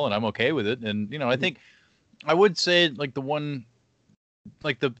mock fell, and I'm okay with it. And, I think I would say, like, the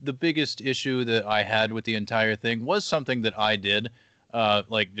biggest issue that I had with the entire thing was something that I did,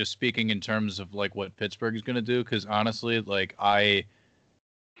 like, just speaking in terms of, like, what Pittsburgh is going to do, because honestly, like, I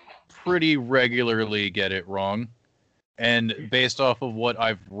pretty regularly get it wrong. And based off of what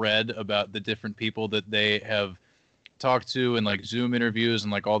I've read about the different people that they have talked to and like Zoom interviews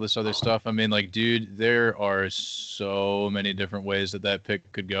and like all this other stuff, I mean, like, dude, there are so many different ways that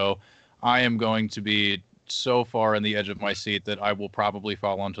pick could go. I am going to be so far on the edge of my seat that I will probably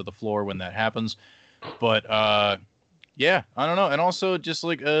fall onto the floor when that happens. But yeah, I don't know. And also just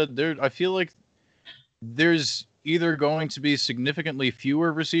like I feel like there's either going to be significantly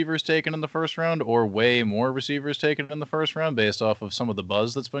fewer receivers taken in the first round or way more receivers taken in the first round based off of some of the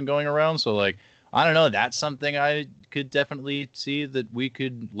buzz that's been going around. So, like, I don't know. That's something I could definitely see that we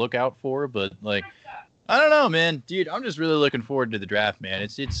could look out for. But, like, I don't know, man. Dude, I'm just really looking forward to the draft, man.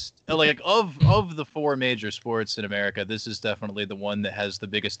 It's like, of the four major sports in America, this is definitely the one that has the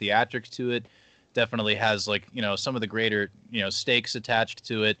biggest theatrics to it. Definitely has, like, some of the greater, stakes attached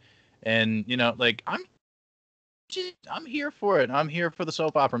to it. And, like, I'm here for it. I'm here for the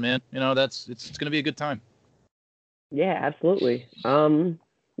soap opera, man. It's going to be a good time. Yeah, absolutely.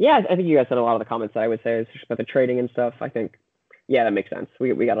 Yeah, I think you guys said a lot of the comments that I would say is just about the trading and stuff. I think, yeah, that makes sense.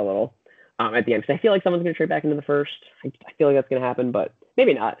 We got a little at the end, because I feel like someone's going to trade back into the first. I feel like that's going to happen, but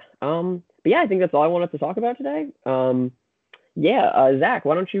maybe not. But yeah, I think that's all I wanted to talk about today. Zach,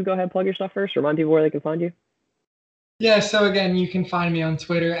 why don't you go ahead and plug your stuff first? Remind people where they can find you. Yeah, so again, you can find me on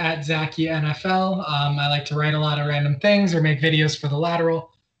Twitter at ZackieNFL. I like to write a lot of random things or make videos for The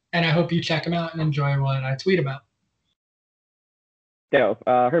Lateral, and I hope you check them out and enjoy what I tweet about. Dope.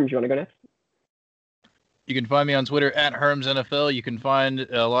 Herms, you want to go next? You can find me on Twitter at HermsNFL. You can find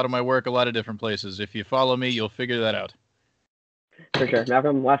a lot of my work a lot of different places. If you follow me, you'll figure that out. For sure.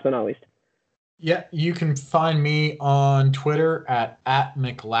 Malcolm, last but not least. Yeah, you can find me on Twitter at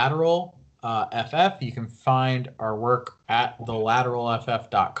McLateral. FF. You can find our work at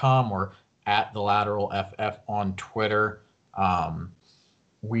thelateralff.com or at thelateralff on Twitter.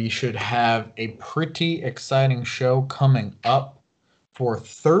 We should have a pretty exciting show coming up for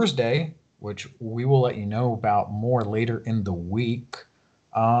Thursday, which we will let you know about more later in the week.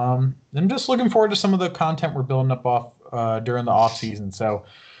 I'm just looking forward to some of the content we're building up off during the off season, so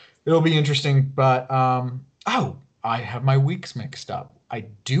it'll be interesting. But I have my weeks mixed up. I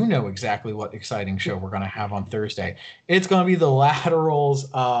do know exactly what exciting show we're going to have on Thursday. It's going to be the Laterals.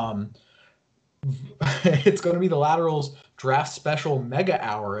 It's going to be the Laterals draft special mega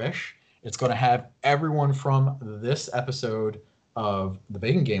hour-ish. It's going to have everyone from this episode of the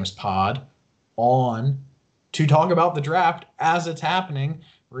Bacon Games pod on to talk about the draft as it's happening,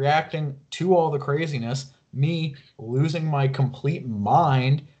 reacting to all the craziness, me losing my complete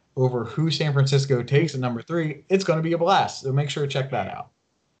mind over who San Francisco takes at number 3. It's going to be a blast. So make sure to check that out.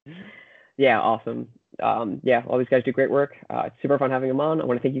 Yeah, awesome. Yeah, all these guys do great work. It's super fun having them on. I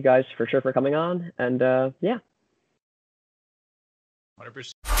want to thank you guys for sure for coming on. And yeah.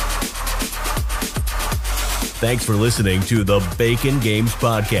 100%. Thanks for listening to the Bacon Games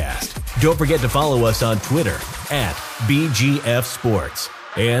Podcast. Don't forget to follow us on Twitter at BGF Sports.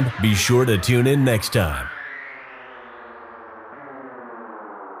 And be sure to tune in next time.